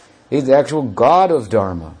 He is the actual God of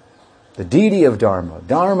Dharma. The deity of Dharma.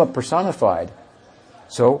 Dharma personified.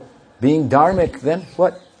 So, being dharmic, then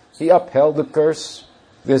what? He upheld the curse.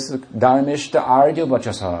 This Dharmishta Arya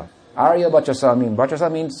Vachasa. Arya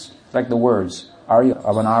Vachasa means like the words. Arya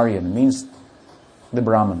of an Aryan. It means the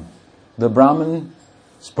Brahman. The Brahman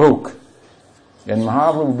spoke. And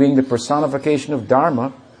Mahaprabhu, being the personification of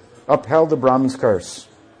Dharma, upheld the Brahman's curse.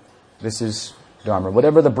 This is Dharma.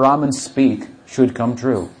 Whatever the Brahmins speak should come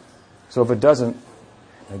true. So if it doesn't,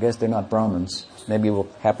 I guess they're not Brahmins. Maybe it will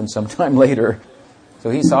happen sometime later. So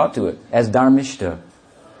he saw to it as Dharmishta.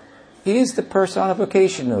 He is the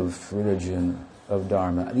personification of religion, of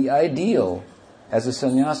Dharma. The ideal, as a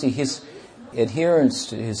sannyasi, adherence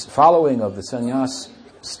to his following of the sannyas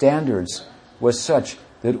standards was such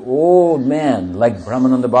that old men like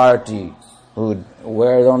Brahmananda Bharati, who would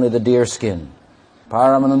wear only the deer skin,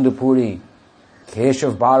 Paramananda Puri,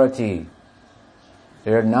 Keshav Bharati,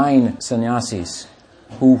 there are 9 sannyasis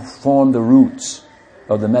who form the roots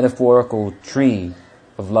of the metaphorical tree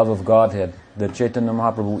of love of Godhead that Chaitanya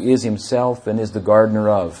Mahaprabhu is himself and is the gardener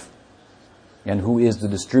of, and who is the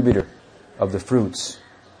distributor of the fruits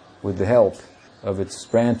with the help of its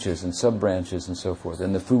branches and sub-branches and so forth.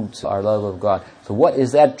 And the fruits are love of God. So what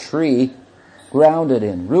is that tree grounded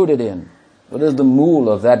in, rooted in? What is the mool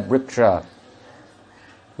of that vriksha?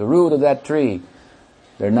 The root of that tree.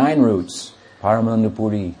 There are 9 roots. Paramananda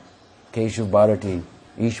Puri, Keshav Bharati,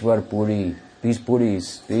 Ishwar Puri. These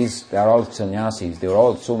Puris, they are all sannyasis. They were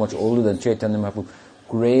all so much older than Chaitanya Mahaprabhu.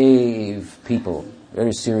 Grave people,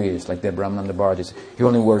 very serious, like that Brahmananda Bharati. He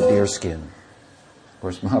only wore deer skin. Of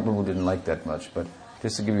course, Mahaprabhu didn't like that much, but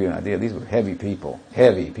just to give you an idea, these were heavy people.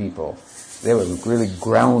 Heavy people. They were really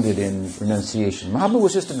grounded in renunciation. Mahaprabhu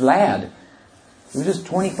was just a lad. He was just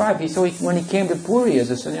 25. When he came to Puri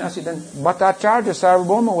as a sannyasi, then Bhattacharya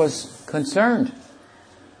Sarvabhauma was concerned.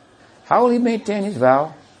 How will he maintain his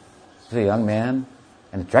vow? He's a young man,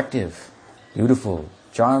 and attractive, beautiful,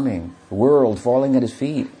 charming, the world falling at his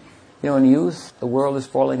feet. In youth, the world is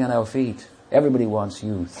falling at our feet. Everybody wants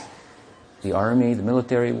youth. The army, the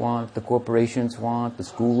military want, the corporations want, the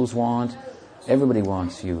schools want. Everybody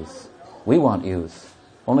wants youth. We want youth.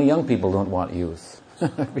 Only young people don't want youth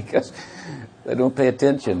because they don't pay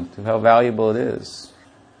attention to how valuable it is.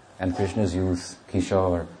 And Krishna's youth,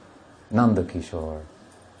 Kishore, Nanda Kishore,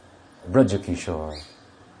 Braja Kishore.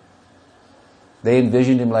 They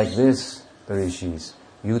envisioned him like this, the rishis,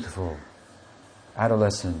 youthful,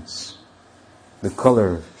 adolescence, the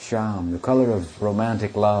color, sham, the color of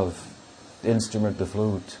romantic love, the instrument, the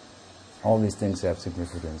flute. All these things have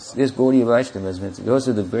significance. This Gaudiya Vaishnavism goes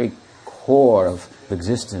to the very core of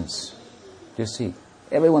existence. Just see,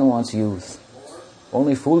 everyone wants youth.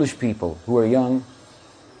 Only foolish people who are young,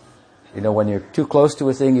 when you're too close to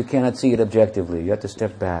a thing, you cannot see it objectively. You have to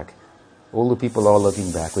step back. Older people are looking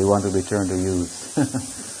back. We want to return to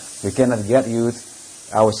youth. We cannot get youth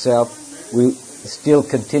ourselves. We still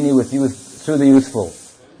continue with youth through the youthful,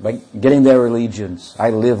 by getting their allegiance.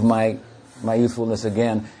 I live my youthfulness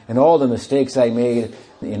again, and all the mistakes I made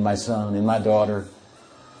in my son, in my daughter.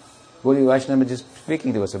 Gaudiya Vaishnava is just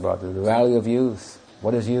speaking to us about the value of youth.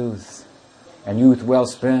 What is youth? And youth well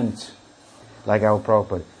spent, like our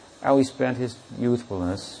Prabhupada. How he spent his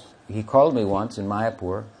youthfulness. He called me once in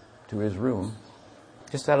Mayapur to his room,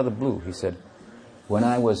 just out of the blue. He said, when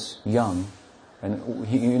I was young, and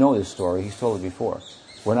you know this story, he's told it before.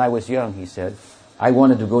 When I was young, he said, I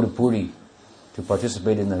wanted to go to Puri to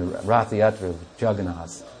participate in the Rath Yatra of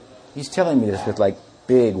Jagannath. He's telling me this with like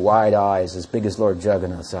big, wide eyes, as big as Lord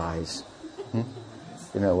Jagannath's eyes.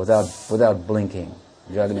 Without blinking.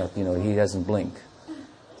 Jagannath, he doesn't blink.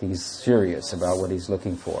 He's serious about what he's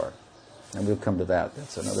looking for. And we'll come to that.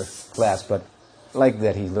 That's another class. But like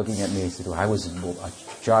that, he's looking at me. He said, I was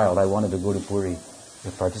a child. I wanted to go to Puri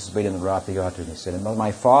to participate in the Rath Yatra. And he said, and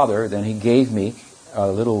my father, then he gave me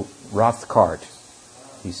a little Rath cart,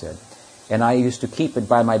 he said. And I used to keep it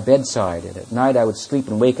by my bedside. And at night I would sleep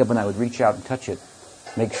and wake up and I would reach out and touch it.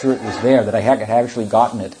 Make sure it was there, that I had actually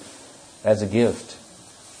gotten it as a gift.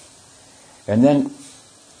 And then,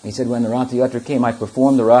 he said, when the Rath Yatra came, I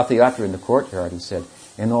performed the Rath Yatra in the courtyard, he said.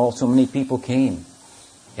 And so many people came.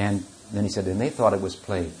 And then he said, and they thought it was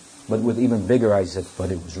play. But with even bigger eyes, he said,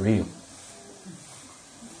 but it was real.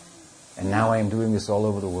 And now I am doing this all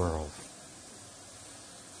over the world.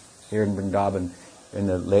 Here in Vrindavan, in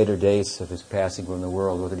the later days of his passing from the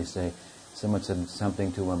world, what did he say? Someone said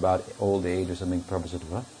something to him about old age or something. Prabhupada said,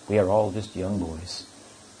 what? We are all just young boys.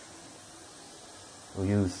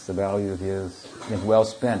 Youth, the value of youth, is well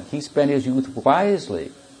spent. He spent his youth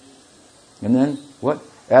wisely. And then, what?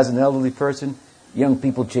 As an elderly person, young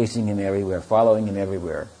people chasing him everywhere, following him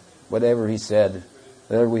everywhere. Whatever he said,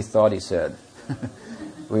 whatever we thought he said,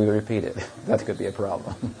 we repeat it. That could be a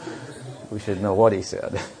problem. We should know what he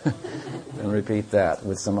said and repeat that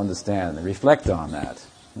with some understanding. Reflect on that.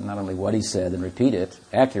 Not only what he said and repeat it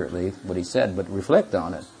accurately, what he said, but reflect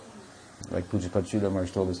on it. Like Pujapad Sridhar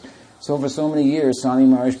Maharaj told us. So for so many years, Swami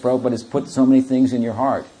Maharaj Prabhupada has put so many things in your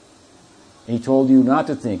heart. He told you not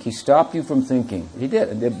to think. He stopped you from thinking. He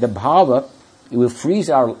did. The bhava, it will freeze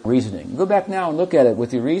our reasoning. Go back now and look at it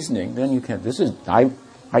with your reasoning. Then you can,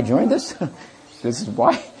 I joined this? This is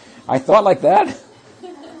why? I thought like that?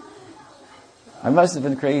 I must have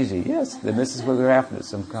been crazy. Yes, then this is what we're after,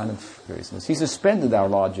 some kind of craziness. He suspended our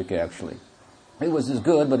logic, actually. It was as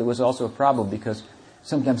good, but it was also a problem because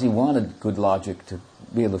sometimes he wanted good logic to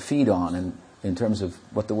be able to feed on, and in terms of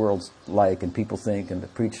what the world's like and people think and to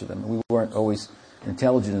preach to them. We weren't always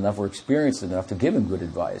intelligent enough or experienced enough to give him good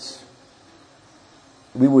advice.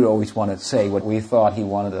 We would always want to say what we thought he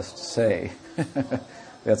wanted us to say.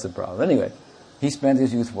 That's a problem. Anyway, he spent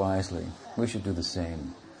his youth wisely. We should do the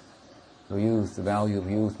same. So youth, the value of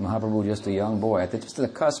youth. Mahaprabhu, just a young boy, just at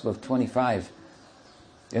the cusp of 25.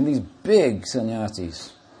 And these big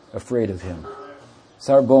sannyasis afraid of him.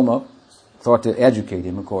 Sarvabhauma thought to educate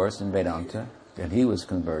him, of course, in Vedanta, and he was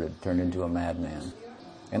converted, turned into a madman.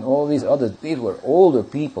 And all these were older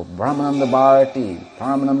people, Brahmananda Bharati,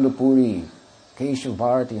 Paramananda Puri, Keshav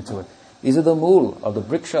Bharati, and so on. These are the mool of the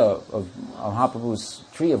briksha of Mahaprabhu's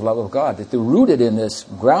tree of love of God, that they're rooted in this,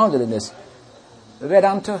 grounded in this.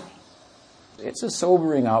 Vedanta, it's a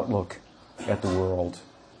sobering outlook at the world.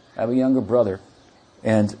 I have a younger brother,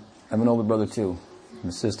 and I have an older brother too,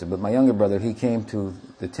 and a sister, but my younger brother, he came to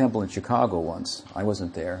the temple in Chicago once. I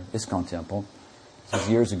wasn't there, ISKCON temple. This was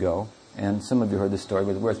years ago, and some of you heard this story,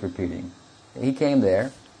 but it's worth repeating. He came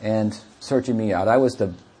there and searching me out. I was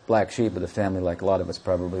the black sheep of the family, like a lot of us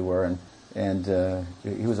probably were, and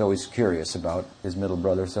he was always curious about his middle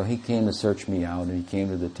brother, so he came to search me out, and he came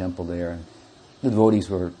to the temple there, and the devotees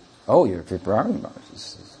were, "Oh, you're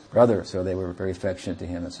his brother," so they were very affectionate to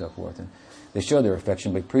him and so forth, and they showed their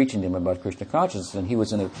affection by preaching to him about Krishna consciousness, and he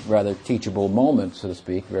was in a rather teachable moment, so to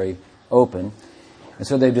speak, very open, and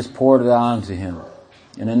so they just poured it on to him,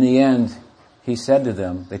 and in the end, he said to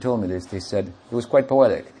them, they told me this, they said, it was quite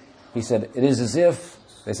poetic, he said, "It is as if,"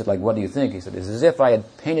 they said, like, "What do you think?" He said, "It's as if I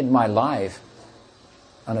had painted my life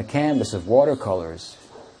on a canvas of watercolors,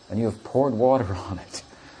 and you have poured water on it.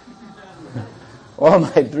 All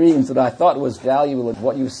my dreams that I thought was valuable and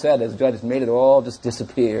what you said has just made it all just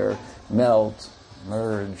disappear, melt,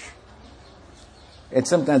 merge." And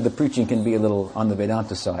sometimes the preaching can be a little on the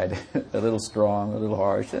Vedanta side, a little strong, a little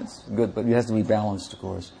harsh. That's good, but it has to be balanced, of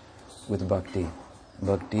course, with bhakti.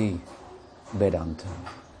 Bhakti, Vedanta.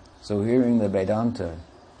 So hearing the Vedanta,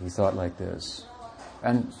 he thought like this.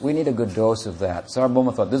 And we need a good dose of that.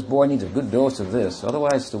 Sarvabhauma thought, this boy needs a good dose of this.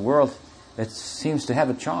 Otherwise, the world, it seems to have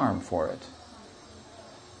a charm for it.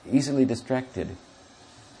 Easily distracted.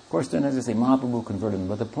 Of course, then, as I say, Mahaprabhu converted him.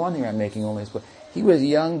 But the point here I'm making only is, he was a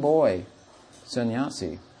young boy,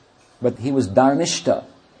 sannyasi. But he was dharmishta.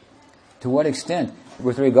 To what extent?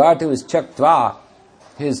 With regard to his chaktva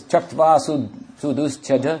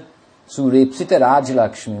suduschaja, surepsita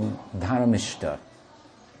rajlakshmi, dharmishta.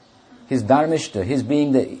 His dharmishta, his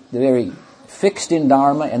being the very fixed in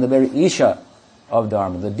dharma and the very isha of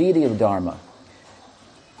dharma, the deity of dharma,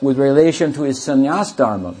 with relation to his sannyas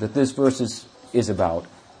dharma that this verse is about,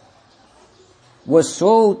 was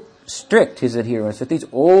so strict, his adherence, that these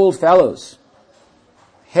old fellows,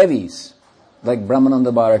 heavies, like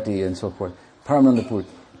Brahmananda Bharati and so forth, Paramananda Puri,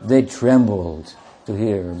 they trembled to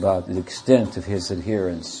hear about the extent of his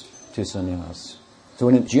adherence to sannyas. So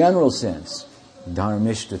in a general sense,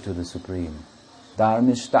 dharmishta to the Supreme.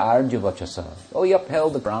 Dharmishta arjavachasa. Oh, he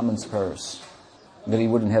upheld the Brahman's curse, that he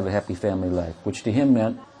wouldn't have a happy family life, which to him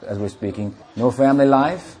meant, as we're speaking, no family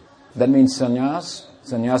life. That means sannyas.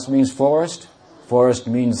 Sannyas means forest. Forest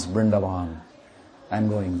means Vrindavan. I'm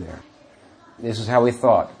going there. This is how he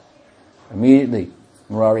thought. Immediately,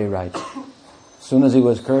 Murari writes, as soon as he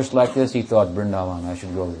was cursed like this, he thought, Vrindavan, I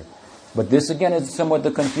should go there. But this again is somewhat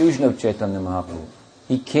the confusion of Chaitanya Mahaprabhu.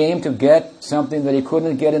 He came to get something that he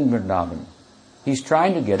couldn't get in Vrindavan. He's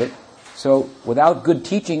trying to get it. So without good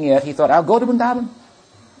teaching yet, he thought, I'll go to Vrindavan.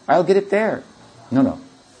 I'll get it there. No.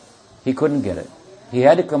 He couldn't get it. He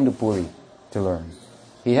had to come to Puri to learn.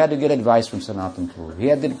 He had to get advice from Sanatana Prabhu. He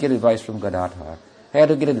had to get advice from Gadadhar. He had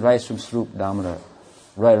to get advice from Swarup Damodar,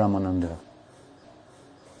 Rai Ramananda.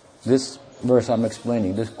 This verse I'm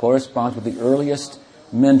explaining, this corresponds with the earliest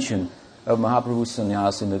mention of Mahaprabhu's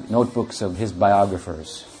sannyas in the notebooks of his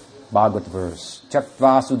biographers. Bhagavad verse.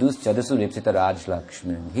 Chaktva suduschaja surepsita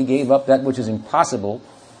Rajlakshmi. He gave up that which is impossible,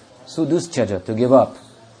 suduschaja, to give up.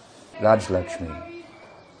 Rajlakshmi.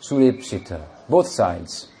 Surepsita. Both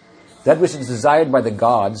sides. That which is desired by the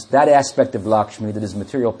gods, that aspect of Lakshmi that is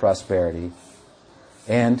material prosperity,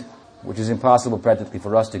 and which is impossible practically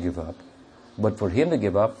for us to give up. But for him to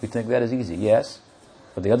give up, we think that is easy. Yes,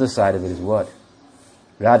 but the other side of it is what?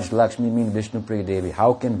 Raj Lakshmi means Vishnu Priya Devi.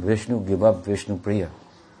 How can Vishnu give up Vishnu Priya?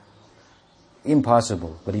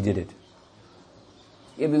 Impossible, but he did it.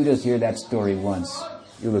 If you just hear that story once,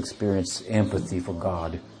 you'll experience empathy for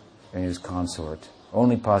God and his consort.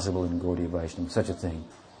 Only possible in Gaudiya Vaishnava, such a thing.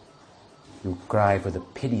 You cry for the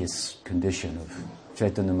piteous condition of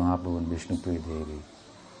Chaitanya Mahaprabhu and Vishnu Priya Devi.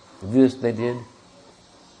 This they did.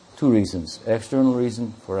 Two reasons. External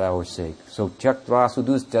reason, for our sake. So, Tyaktva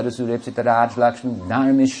sudus jadasurepsitaraj lakshmi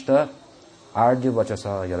dharmishta arya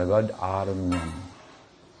vachasa yaragad aramyam.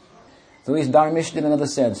 So he's dharmishta in another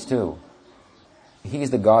sense too.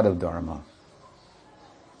 He's the god of dharma.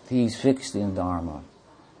 He's fixed in dharma.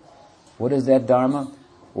 What is that dharma?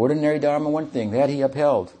 Ordinary dharma, one thing. That he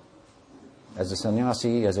upheld. As a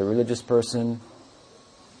sannyasi, as a religious person,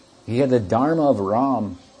 he had the dharma of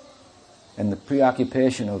Ram and the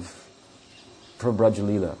preoccupation of Prabhupada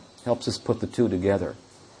Lila. Helps us put the two together.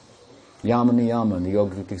 Yama niyama in the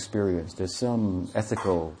yogic experience. There's some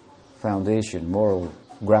ethical foundation, moral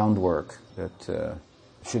groundwork that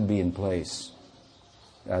should be in place,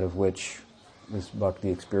 out of which this bhakti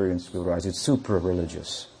experience will rise. It's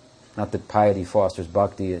supra-religious. Not that piety fosters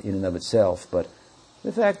bhakti in and of itself, but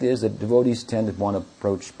the fact is that devotees tend to want to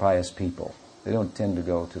approach pious people. They don't tend to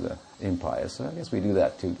go to the impious. So I guess we do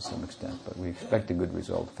that too to some extent, but we expect a good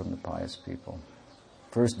result from the pious people.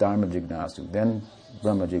 First Dharma Jignasu, then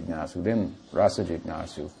Brahma Jignasu, then Rasa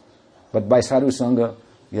Jignasu. But by Sadhu Sangha,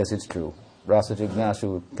 yes, it's true. Rasa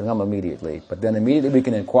Jignasu can come immediately, but then immediately we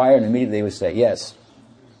can inquire and immediately they would say, yes,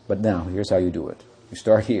 but now, here's how you do it. You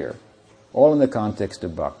start here. All in the context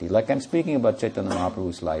of bhakti. Like I'm speaking about Chaitanya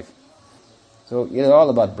Mahaprabhu's life. So it's all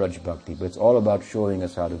about Braj Bhakti, but it's all about showing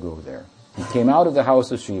us how to go there. He came out of the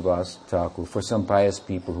house of Srivas Thakur for some pious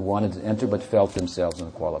people who wanted to enter but felt themselves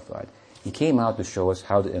unqualified. He came out to show us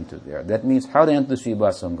how to enter there. That means how to enter the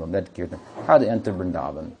Srivas Sangam, that kirtan, how to enter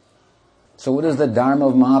Vrindavan. So what is the Dharma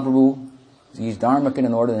of Mahaprabhu? He's dharmic in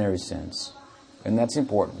an ordinary sense. And that's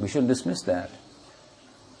important. We shouldn't dismiss that.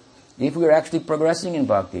 If we are actually progressing in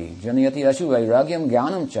bhakti, janayati ashu vairagyam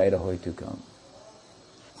jnanam chaira hoitukam.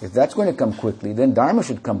 If that's going to come quickly, then dharma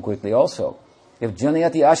should come quickly also. If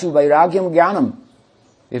janayati ashu vairagyam jnanam,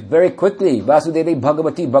 if very quickly, vasudevi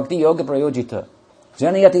bhagavati bhakti yoga prayojita,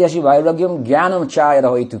 janayati ashu vairagyam jnanam chaira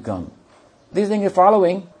hoitukam. These things are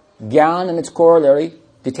following, jnana and its corollary,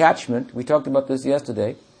 detachment. We talked about this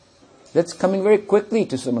yesterday. That's coming very quickly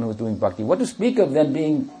to someone who's doing bhakti. What to speak of then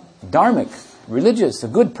being dharmic, religious, a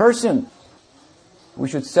good person? We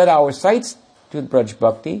should set our sights to Braj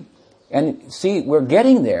Bhakti and see we're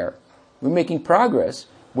getting there. We're making progress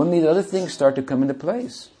when these other things start to come into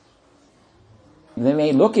place. They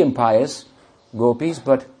may look impious, gopis,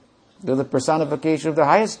 but they're the personification of the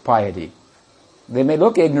highest piety. They may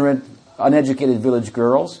look ignorant, uneducated village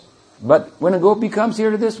girls, but when a gopi comes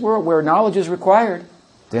here to this world where knowledge is required,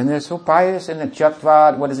 then they're so pious and the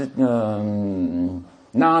Chaktvad, what is it? Nana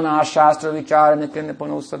Shastra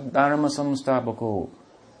Vicharanikanipano Dharma Samstapako.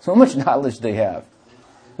 So much knowledge they have.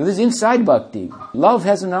 So this is inside bhakti. Love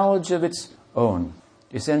has a knowledge of its own,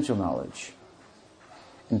 essential knowledge.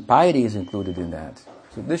 And piety is included in that.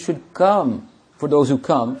 So this should come for those who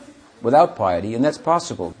come without piety, and that's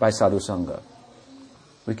possible by sadhu sangha.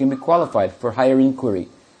 We can be qualified for higher inquiry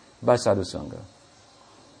by sadhu sangha.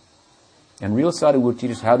 And real sadhu will teach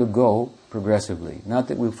us how to go progressively. Not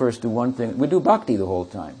that we first do one thing. We do bhakti the whole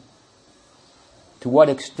time. To what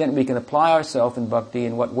extent we can apply ourselves in bhakti,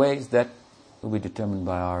 in what ways, that will be determined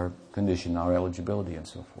by our condition, our eligibility, and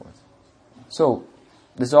so forth. So,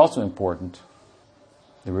 this is also important.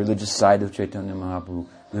 The religious side of Chaitanya Mahaprabhu,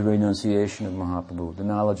 the renunciation of Mahaprabhu, the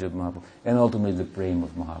knowledge of Mahaprabhu, and ultimately the prema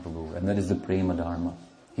of Mahaprabhu. And that is the prema dharma.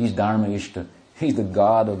 He's dharma ishta. He's the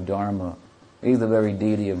god of dharma. He's the very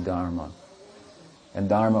deity of dharma. And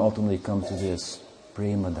dharma ultimately comes to this,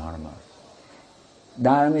 prema dharma.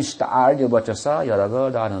 Dharmishta arya vachasa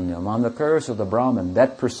yaraga dharanyam. On the curse of the Brahman,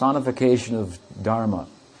 that personification of dharma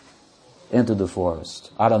entered the forest.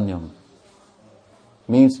 Aranyam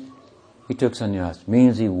means he took sannyas.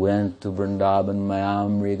 Means he went to Vrindavan,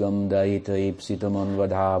 mayam rigam daita ipsitam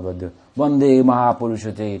anvadhavad vande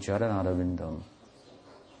mahapurushate charanarvindam.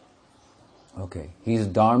 Okay, he's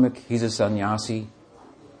dharmic, he's a sannyasi.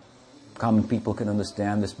 Common people can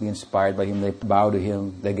understand this, be inspired by him. They bow to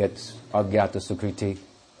him. They get agyata sukriti.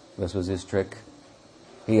 This was his trick.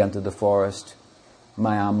 He entered the forest.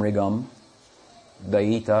 Mayamrigam,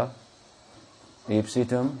 daita,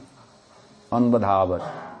 ipsitam, anvadhavat.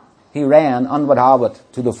 He ran anvadhavat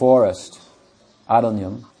to the forest.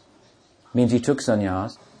 Aranyam means he took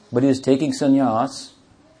sannyas, but his taking sannyas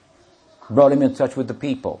brought him in touch with the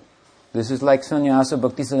people. This is like sannyasa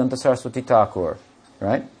Bhaktisiddhanta Saraswati Thakur,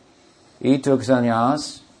 right? He took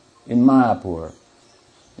sannyas in Mayapur.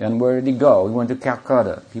 And where did he go? He went to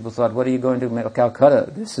Calcutta. People thought, what are you going to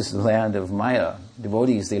Calcutta? This is the land of Maya.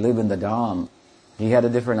 Devotees, they live in the Dham. He had a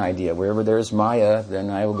different idea. Wherever there is Maya,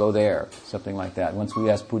 then I will go there. Something like that. Once we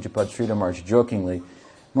asked Pujapad Sridhar Maharaj jokingly,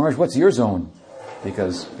 Maharaj, what's your zone?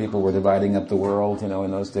 because people were dividing up the world, in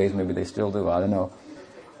those days. Maybe they still do, I don't know.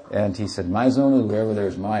 And he said, my zone is wherever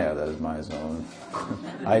there's Maya, that is my zone.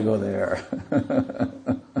 I go there.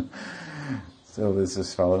 So this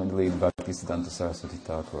is following the lead of Bhaktisiddhanta Saraswati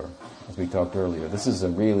Thakur, as we talked earlier. This is a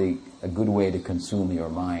good way to consume your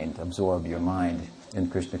mind, absorb your mind in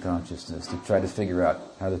Krishna consciousness, to try to figure out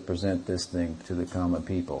how to present this thing to the common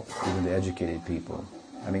people, even the educated people.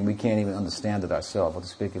 I mean, we can't even understand it ourselves. What to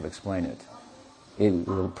speak of explain it? It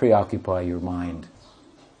will preoccupy your mind.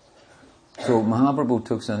 So Mahaprabhu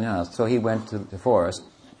took sannyas. So he went to the forest,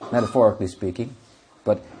 metaphorically speaking,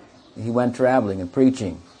 but he went traveling and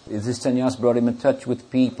preaching. This sannyas brought him in touch with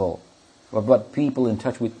people, or brought people in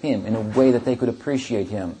touch with him in a way that they could appreciate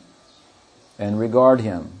him and regard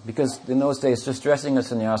him. Because in those days, just dressing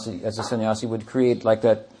as a sannyasi would create like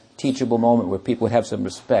that teachable moment where people would have some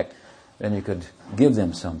respect, and you could give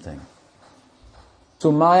them something.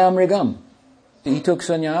 So Mayamrigam, he took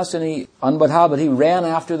sannyas and he ran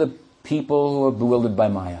after the people who were bewildered by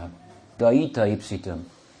Maya. Daita ipsitam,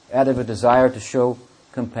 out of a desire to show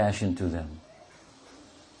compassion to them.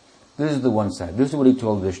 This is the one side. This is what he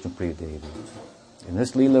told Vishnupriya Devi. In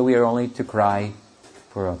this Leela we are only to cry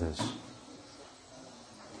for others.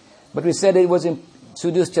 But we said it was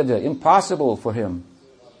Sudhishthira, impossible for him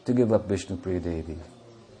to give up Vishnupriya Devi.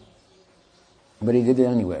 But he did it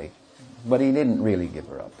anyway. But he didn't really give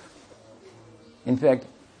her up. In fact,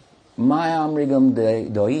 Mayamrigam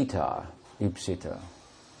Daita Ipsita.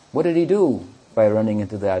 What did he do by running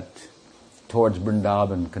into that towards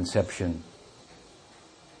Vrindavan conception?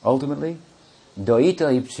 Ultimately,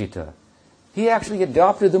 Daita Ipsita. He actually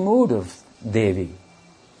adopted the mood of Devi.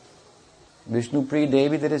 Vishnupriya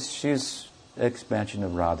Devi, that is, she's expansion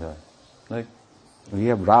of Radha. Like, we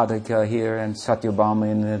have Radhika here and Satyabhama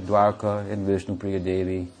in Dwarka and Vishnupriya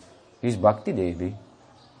Devi. He's Bhakti Devi.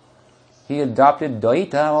 He adopted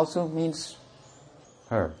Daita, also means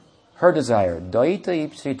her. Her desire. Daita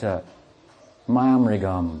Ipsita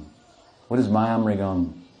Mayamrigam. What is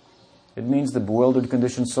Mayamrigam? It means the bewildered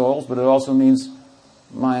conditioned souls, but it also means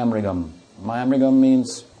Mayamrigam. Mayamrigam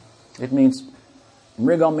means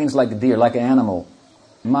Mrigam means like a deer, like an animal.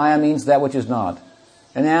 Maya means that which is not.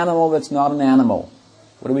 An animal that's not an animal.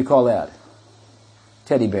 What do we call that?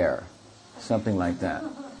 Teddy bear. Something like that.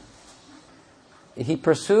 He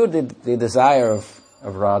pursued the desire of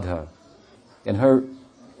Radha and her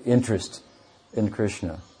interest in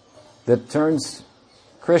Krishna that turns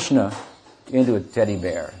Krishna into a teddy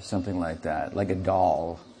bear, something like that, like a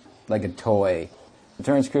doll, like a toy. It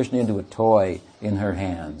turns Krishna into a toy in her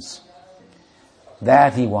hands.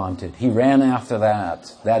 That he wanted. He ran after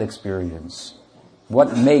that experience.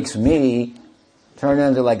 What makes me turn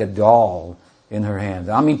into like a doll in her hands?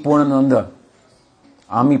 Ami Purnananda.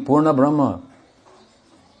 Ami Purna Brahma.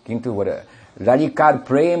 Kintu what? Radikar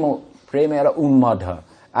Premera Unmadha.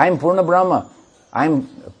 I'm Purna Brahma. I'm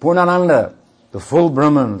Purnananda. The full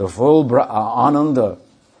Brahman, the full Ananda.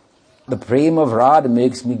 The prema of Radha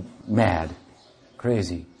makes me mad.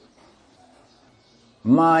 Crazy.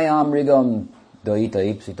 Mayamrigam Daita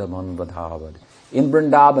Ipsita Manvadhavad. In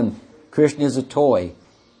Vrindavan, Krishna is a toy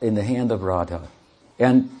in the hand of Radha.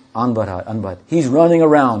 And Anvad. He's running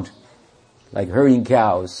around like herding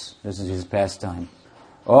cows. This is his pastime.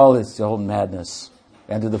 All his whole madness.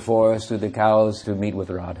 And to the forest, to the cows, to meet with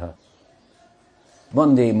Radha.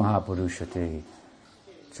 Vande Mahapurushate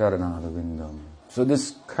Charanadavindam. So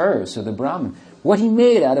this curse of the Brahman, what he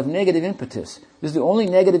made out of negative impetus, this is the only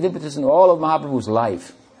negative impetus in all of Mahaprabhu's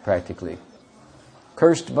life, practically.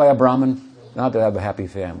 Cursed by a Brahman, not to have a happy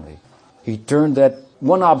family. He turned that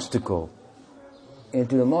one obstacle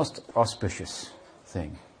into the most auspicious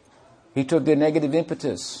thing. He took the negative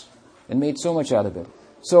impetus and made so much out of it.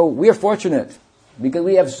 So we are fortunate because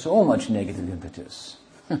we have so much negative impetus.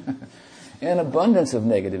 An abundance of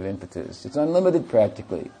negative impetus. It's unlimited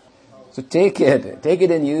practically. So take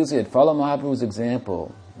it and use it. Follow Mahaprabhu's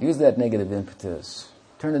example. Use that negative impetus.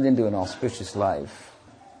 Turn it into an auspicious life.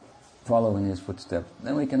 Follow in his footsteps.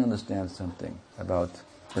 Then we can understand something about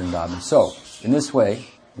Vrindavan. So, in this way,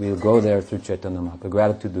 we'll go there through Chaitanya Mahaprabhu.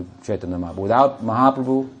 Gratitude to Chaitanya Mahaprabhu. Without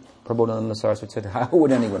Mahaprabhu, Prabodhananda Saraswati said, how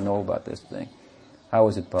would anyone know about this thing? How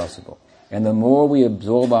is it possible? And the more we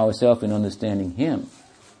absorb ourselves in understanding him,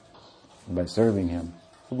 by serving him,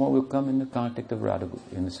 the more we'll come in the contact of Radha,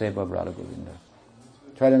 in the seva of Radha Govinda.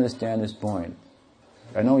 Try to understand this point.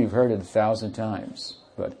 I know you've heard it 1,000 times,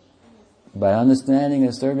 but by understanding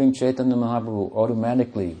and serving Chaitanya Mahaprabhu,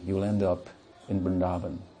 automatically you'll end up in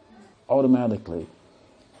Vrindavan. Automatically.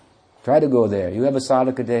 Try to go there. You have a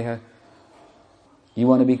sadhaka deha. You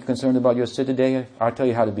want to be concerned about your siddha deha? I'll tell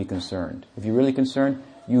you how to be concerned. If you're really concerned,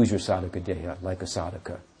 use your sadhaka deha like a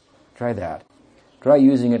sadhaka. Try that. Try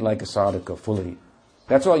using it like a sadhaka fully.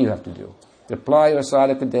 That's all you have to do. Apply your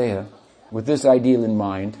sadhaka deha with this ideal in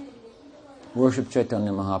mind. Worship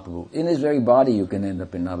Chaitanya Mahaprabhu. In his very body you can end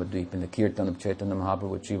up in Navadvip, in the kirtan of Chaitanya Mahaprabhu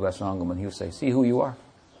with Shiva Sangam, and he'll say, see who you are.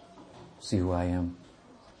 See who I am.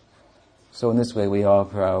 So in this way we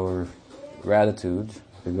offer our gratitude,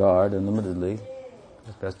 regard, unlimitedly,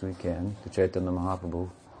 as best we can, to Chaitanya Mahaprabhu.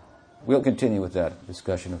 We'll continue with that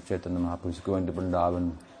discussion of Chaitanya Mahaprabhu's going to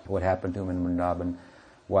Vrindavan, what happened to him in Vrindavan,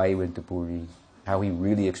 why he went to Puri, how he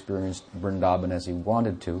really experienced Vrindavan as he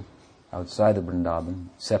wanted to, outside of Vrindavan,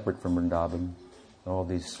 separate from Vrindavan, all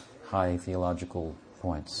these high theological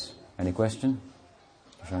points. Any question?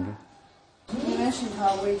 Shangi? You mentioned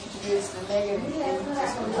how we could use the negative images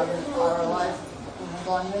we have in our life in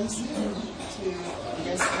abundance to, I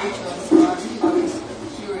guess, rituals. So I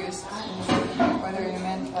was curious whether you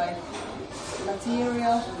meant like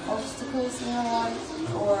material obstacles in our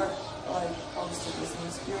life or like obstacles in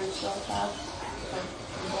the spiritual path, like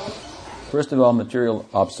both. First of all, material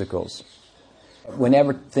obstacles.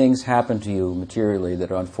 Whenever things happen to you materially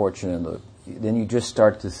that are unfortunate, then you just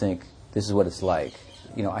start to think, this is what it's like.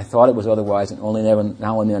 You know, I thought it was otherwise, and only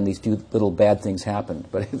now and then these few little bad things happened.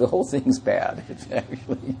 But the whole thing's bad. It's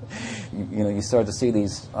actually, you start to see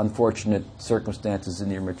these unfortunate circumstances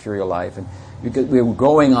in your material life, and because we're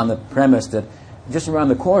going on the premise that just around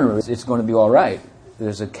the corner it's going to be all right.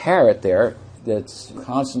 There's a carrot there that's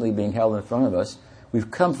constantly being held in front of us. We've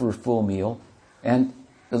come for a full meal, and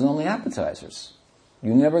there's only appetizers.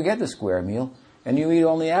 You never get the square meal, and you eat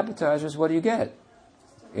only appetizers. What do you get?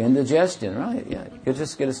 Indigestion, right? Yeah, you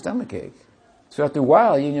just get a stomach ache. So after a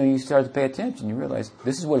while, you start to pay attention. You realize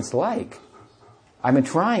this is what it's like. I've been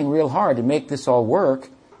trying real hard to make this all work,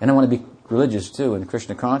 and I want to be religious too and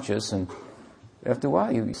Krishna conscious. And after a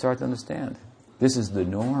while, you start to understand this is the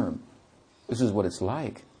norm. This is what it's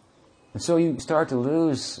like, and so you start to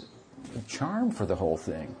lose the charm for the whole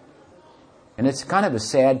thing. And it's kind of a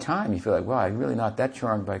sad time. You feel like, wow, I'm really not that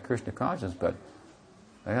charmed by Krishna consciousness, but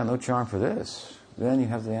I got no charm for this. Then you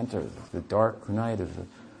have to enter the dark night of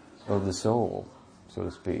the soul, so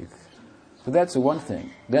to speak. So that's the one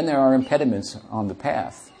thing. Then there are impediments on the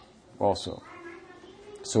path also.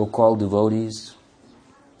 So-called devotees.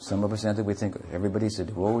 Some of us enter, we think everybody's a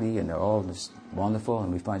devotee and they're all just wonderful,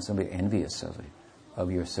 and we find somebody envious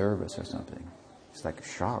of your service or something. It's like a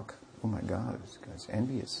shock. Oh my God, this guy's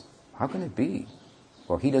envious. How can it be?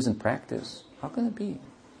 Or he doesn't practice. How can it be?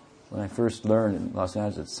 When I first learned in Los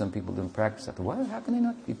Angeles that some people didn't practice, I thought, well, how can they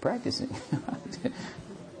not be practicing?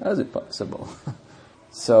 How is it possible?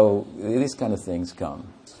 So these kind of things come.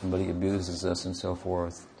 Somebody abuses us and so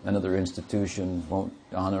forth. Another institution won't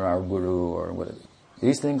honor our guru or whatever.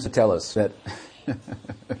 These things tell us that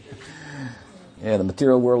the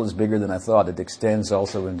material world is bigger than I thought. It extends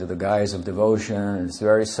also into the guise of devotion, and it's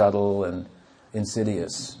very subtle and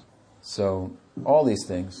insidious. So all these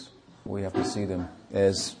things, we have to see them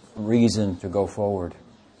as reason to go forward,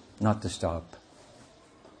 not to stop.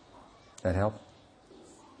 That help?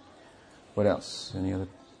 What else? Any other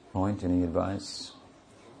point? Any advice?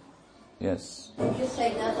 Yes. You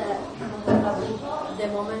say that the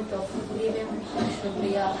moment of leaving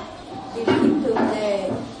Shriya, did he took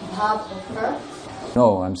the bhav of her?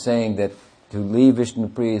 No, I'm saying that to leave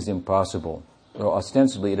Vishnupriya is impossible. So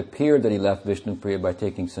ostensibly, it appeared that he left Vishnupriya by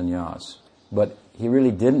taking sannyas, but he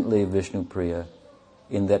really didn't leave Vishnupriya.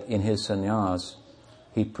 In that, in his sannyas,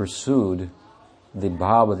 he pursued the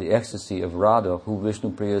bhava, the ecstasy of Radha, who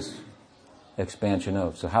Vishnupriya's expansion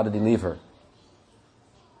of. So how did he leave her?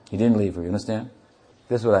 He didn't leave her, you understand?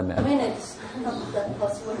 That's what I meant. I mean, it's not that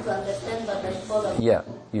possible to understand, but I follow. Yeah,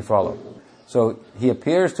 you follow. So he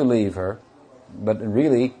appears to leave her, but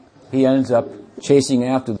really, he ends up chasing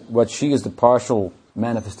after what she is the partial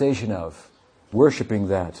manifestation of, worshipping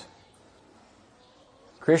that.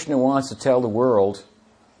 Krishna wants to tell the world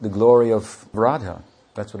the glory of Radha.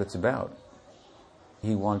 That's what it's about.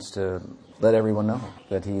 He wants to let everyone know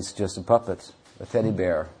that he's just a puppet, a teddy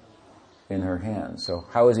bear in her hands. So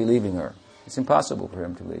how is he leaving her? It's impossible for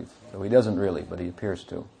him to leave. So he doesn't really, but he appears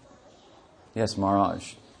to. Yes,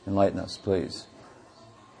 Maharaj, enlighten us, please.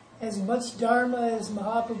 As much dharma as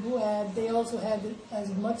Mahaprabhu had, they also had as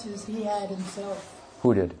much as he had himself.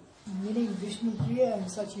 Who did? Meaning Vishnupriya and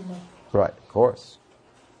Sachima. Right, of course.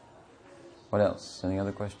 What else? Any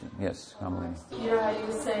other question? Yes, Kamala. You know how you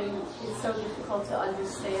were saying it's so difficult to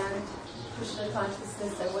understand Krishna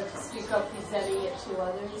consciousness and what to speak up presenting it to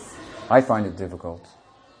others? I find it difficult.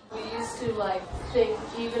 We used to think,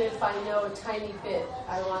 even if I know a tiny bit,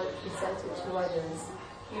 I want to present it to others,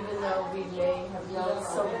 even though we may have known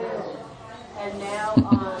so little. And now,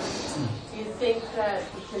 do you think that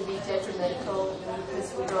it can be detrimental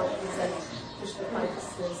because we don't present Krishna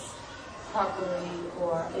consciousness properly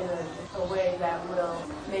or in a way that will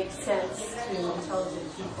make sense to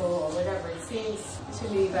intelligent people or whatever? It seems to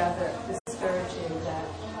me rather discouraging that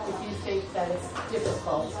if you think that it's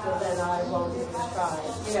difficult, well then I won't even try.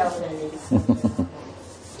 You know what I mean?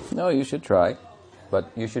 No, you should try.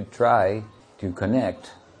 But you should try to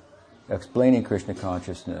connect explaining Krishna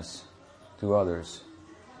consciousness to others,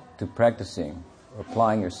 to practicing,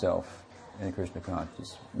 applying yourself in Krishna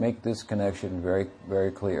consciousness. Make this connection very, very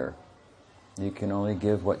clear. You can only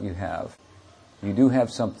give what you have. You do have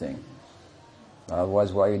something.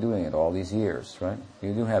 Otherwise, why are you doing it all these years, right?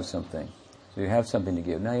 You do have something. So you have something to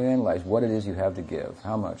give. Now you analyze what it is you have to give.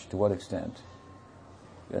 How much? To what extent?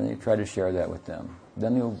 Then you try to share that with them.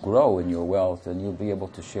 Then you'll grow in your wealth and you'll be able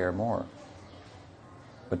to share more.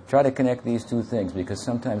 But try to connect these two things because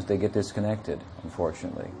sometimes they get disconnected,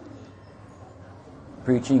 unfortunately.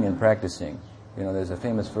 Preaching and practicing. You know, there's a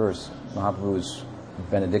famous verse, Mahaprabhu's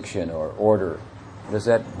benediction or order. What is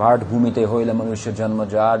that? Bhart bhumite hoila manusya janma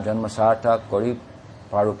jar janma sartak kori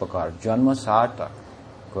parupakar. Janma sartak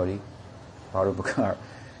kori parupakar.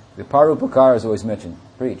 The parupakar is always mentioned.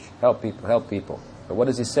 Preach, help people, help people. But what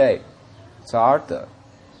does he say? Sarta.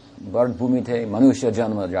 Bhart bhumite manusya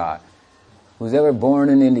janma jar. Who's ever born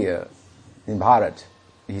in India, in Bharat,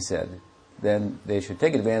 he said, then they should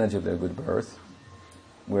take advantage of their good birth,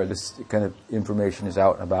 where this kind of information is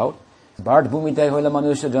out about. Bhart bhumite hoila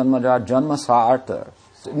manusya janma jar janma sarta.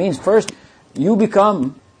 It means first you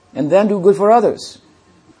become, and then do good for others.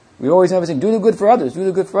 We always have to say, do the good for others, do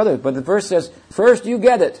the good for others. But the verse says, first you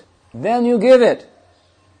get it, then you give it.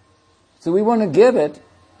 So we want to give it,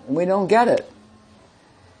 and we don't get it.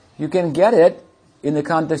 You can get it in the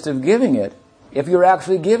context of giving it, if you're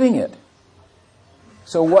actually giving it.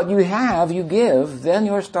 So what you have, you give, then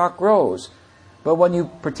your stock grows. But when you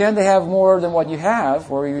pretend to have more than what you have,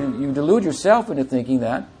 or you delude yourself into thinking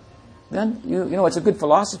that, then you know it's a good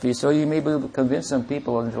philosophy, so you may be able to convince some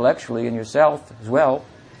people intellectually and yourself as well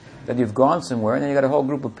that you've gone somewhere, and then you got a whole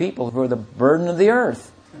group of people who are the burden of the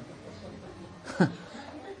earth.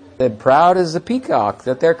 They're proud as the peacock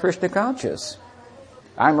that they're Krishna conscious.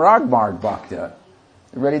 I'm Ragmard Bhakta,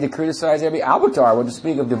 ready to criticize every avatar when to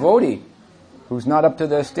speak of devotee who's not up to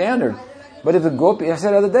their standard. But if the gopi, I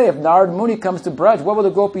said the other day, if Narad Muni comes to Braj, what will the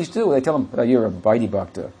gopis do? They tell him, oh, you're a Vaidhi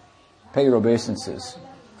Bhakta. Pay your obeisances.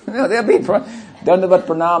 No, they'll be Dandavat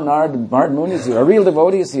Pranam, Narad Muni is here. A real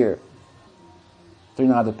devotee is here.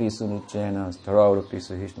 Trinada Pisu Nichena, Tarora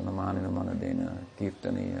Pisu Hishnana Manina Manadena,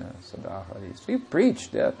 Kirtaniya Sadahari. So you preach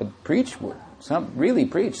that, but preach, really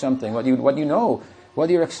preach something, what you know, what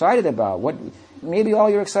you're excited about. Maybe all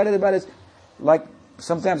you're excited about is, like,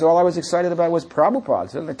 sometimes all I was excited about was Prabhupada.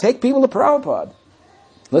 So take people to Prabhupada.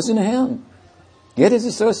 Listen to him. Get his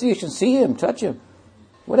association. See him. Touch him.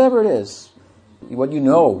 Whatever it is. What you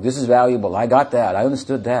know. This is valuable. I got that. I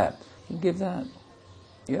understood that. You give that.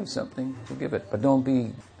 You have something. You give it. But don't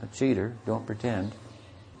be a cheater. Don't pretend.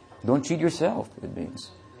 Don't cheat yourself, it means.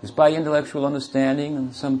 It's by intellectual understanding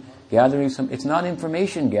and some gathering. It's not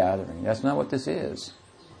information gathering. That's not what this is.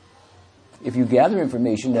 If you gather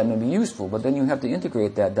information, that may be useful, but then you have to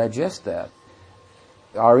integrate that, digest that.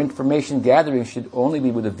 Our information gathering should only be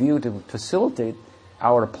with a view to facilitate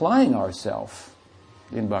our applying ourselves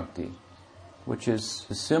in bhakti, which is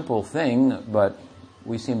a simple thing, but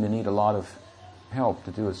we seem to need a lot of help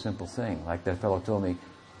to do a simple thing. Like that fellow told me,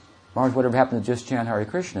 Maharaj, whatever happened to just chant Hare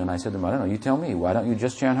Krishna? And I said to him, I don't know, you tell me, why don't you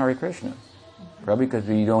just chant Hare Krishna? Probably because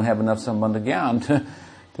you don't have enough sambandha gyan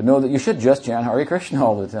to know that you should just chant Hare Krishna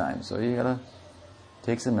all the time. So you gotta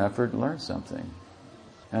take some effort and learn something.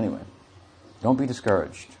 Anyway, don't be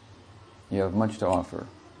discouraged. You have much to offer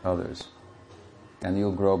others. And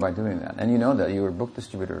you'll grow by doing that. And you know that you're a book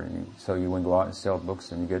distributor, and so you want to go out and sell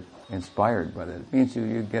books and you get inspired by it. It means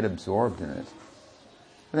you get absorbed in it.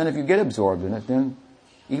 And then if you get absorbed in it, then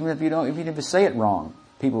even if you say it wrong,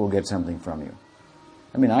 people will get something from you.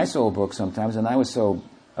 I mean, I sold books sometimes, and I was so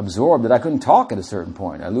absorbed that I couldn't talk at a certain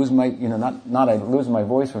point. I lose my, not I lose my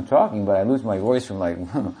voice from talking, but I lose my voice from like,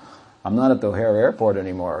 I'm not at the O'Hare Airport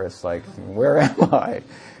anymore. It's like, where am I?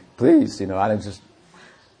 Please, I just.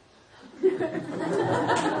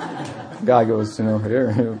 Guy goes,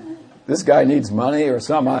 here, this guy needs money or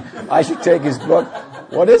something. I should take his book.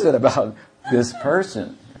 What is it about this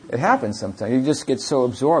person? It happens sometimes. You just get so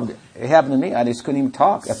absorbed. It happened to me. I just couldn't even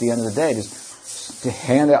talk at the end of the day. Just to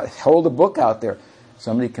hold the book out there.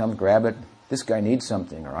 Somebody comes, grab it. This guy needs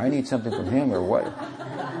something, or I need something from him, or what?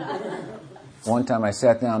 One time I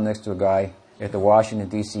sat down next to a guy at the Washington,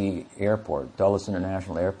 D.C. airport, Dulles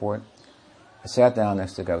International Airport, I sat down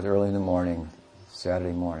next to the guy. It was early in the morning,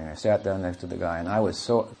 Saturday morning. I sat down next to the guy, and I was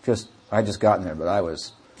I just gotten there, but I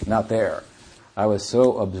was not there. I was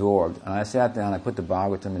so absorbed. And I sat down, I put the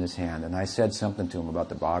Bhagavatam in his hand, and I said something to him about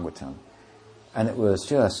the Bhagavatam. And it was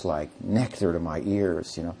just like nectar to my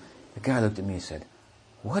ears, you know. The guy looked at me and said,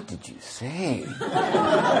 "What did you say?"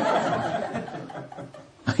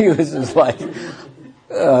 He was just like, he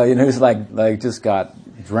was like just got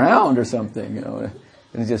drowned or something, you know.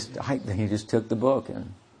 And he just took the book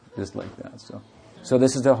and just like that. So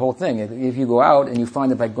this is the whole thing. If you go out and you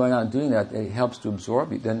find that by going out and doing that, it helps to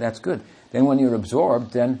absorb you, then that's good. Then when you're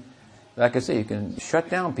absorbed, then, like I say, you can shut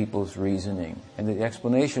down people's reasoning. And the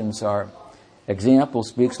explanations are, example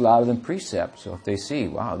speaks louder than precept. So if they see,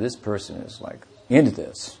 wow, this person is like into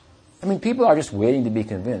this. I mean, people are just waiting to be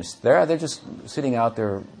convinced. They're just sitting out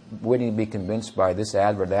there waiting to be convinced by this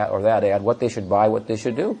ad or that ad, what they should buy, what they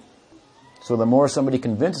should do. So the more somebody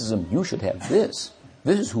convinces them, you should have this.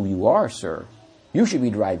 This is who you are, sir. You should be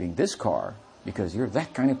driving this car because you're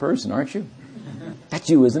that kind of person, aren't you? That's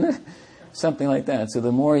you, isn't it? Something like that. So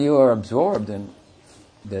the more you are absorbed, and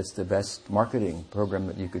that's the best marketing program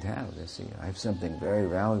that you could have. They see, I have something very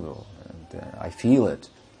valuable, and I feel it.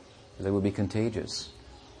 It would be contagious.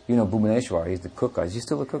 You know, Bhubaneswar, he's the cook. Is he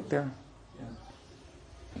still a cook there?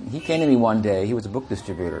 Yeah. He came to me one day. He was a book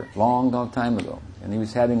distributor, long time ago, and he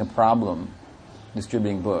was having a problem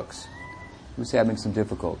distributing books. He was having some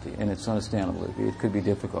difficulty, and it's understandable. It could be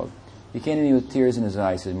difficult. He came to me with tears in his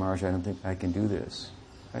eyes. He said, "Maharaj, I don't think I can do this."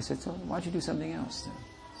 I said, "So why don't you do something else then?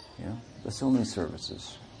 You know, there's so many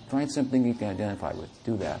services. Find something you can identify with.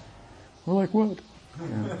 Do that." "Well, like what?" You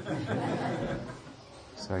know?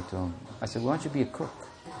 So I told him, I said, "Why don't you be a cook?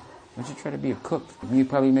 Why don't you try to be a cook? You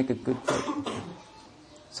probably make a good cook."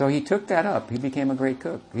 So he took that up. He became a great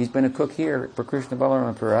cook. He's been a cook here for Krishna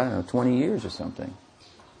Balaram for, 20 years or something.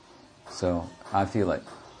 So I feel like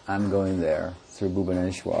I'm going there through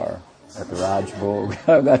Bhubaneswar at the Raj Bhog.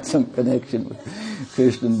 I've got some connection with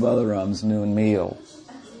Krishna and Balaram's noon meal.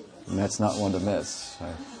 And that's not one to miss,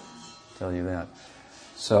 I tell you that.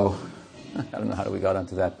 So, I don't know how we got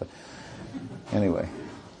onto that, but anyway.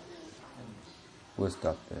 We'll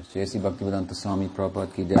stop there. Jai Sri Bhaktivedanta Swami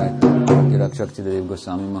Prabhupada ki jai. Rakshaktidev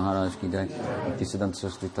Goswami Maharaj ki jai. Bhaktisiddhanta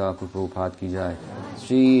Saraswati Thakur Prabhupada ki jai.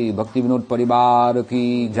 Shri Bhaktivinoda Parivar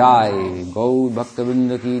ki jai. Gaur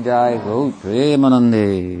Bhaktivinoda ki jai. Gaur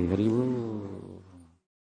Premanande. Hari Bol.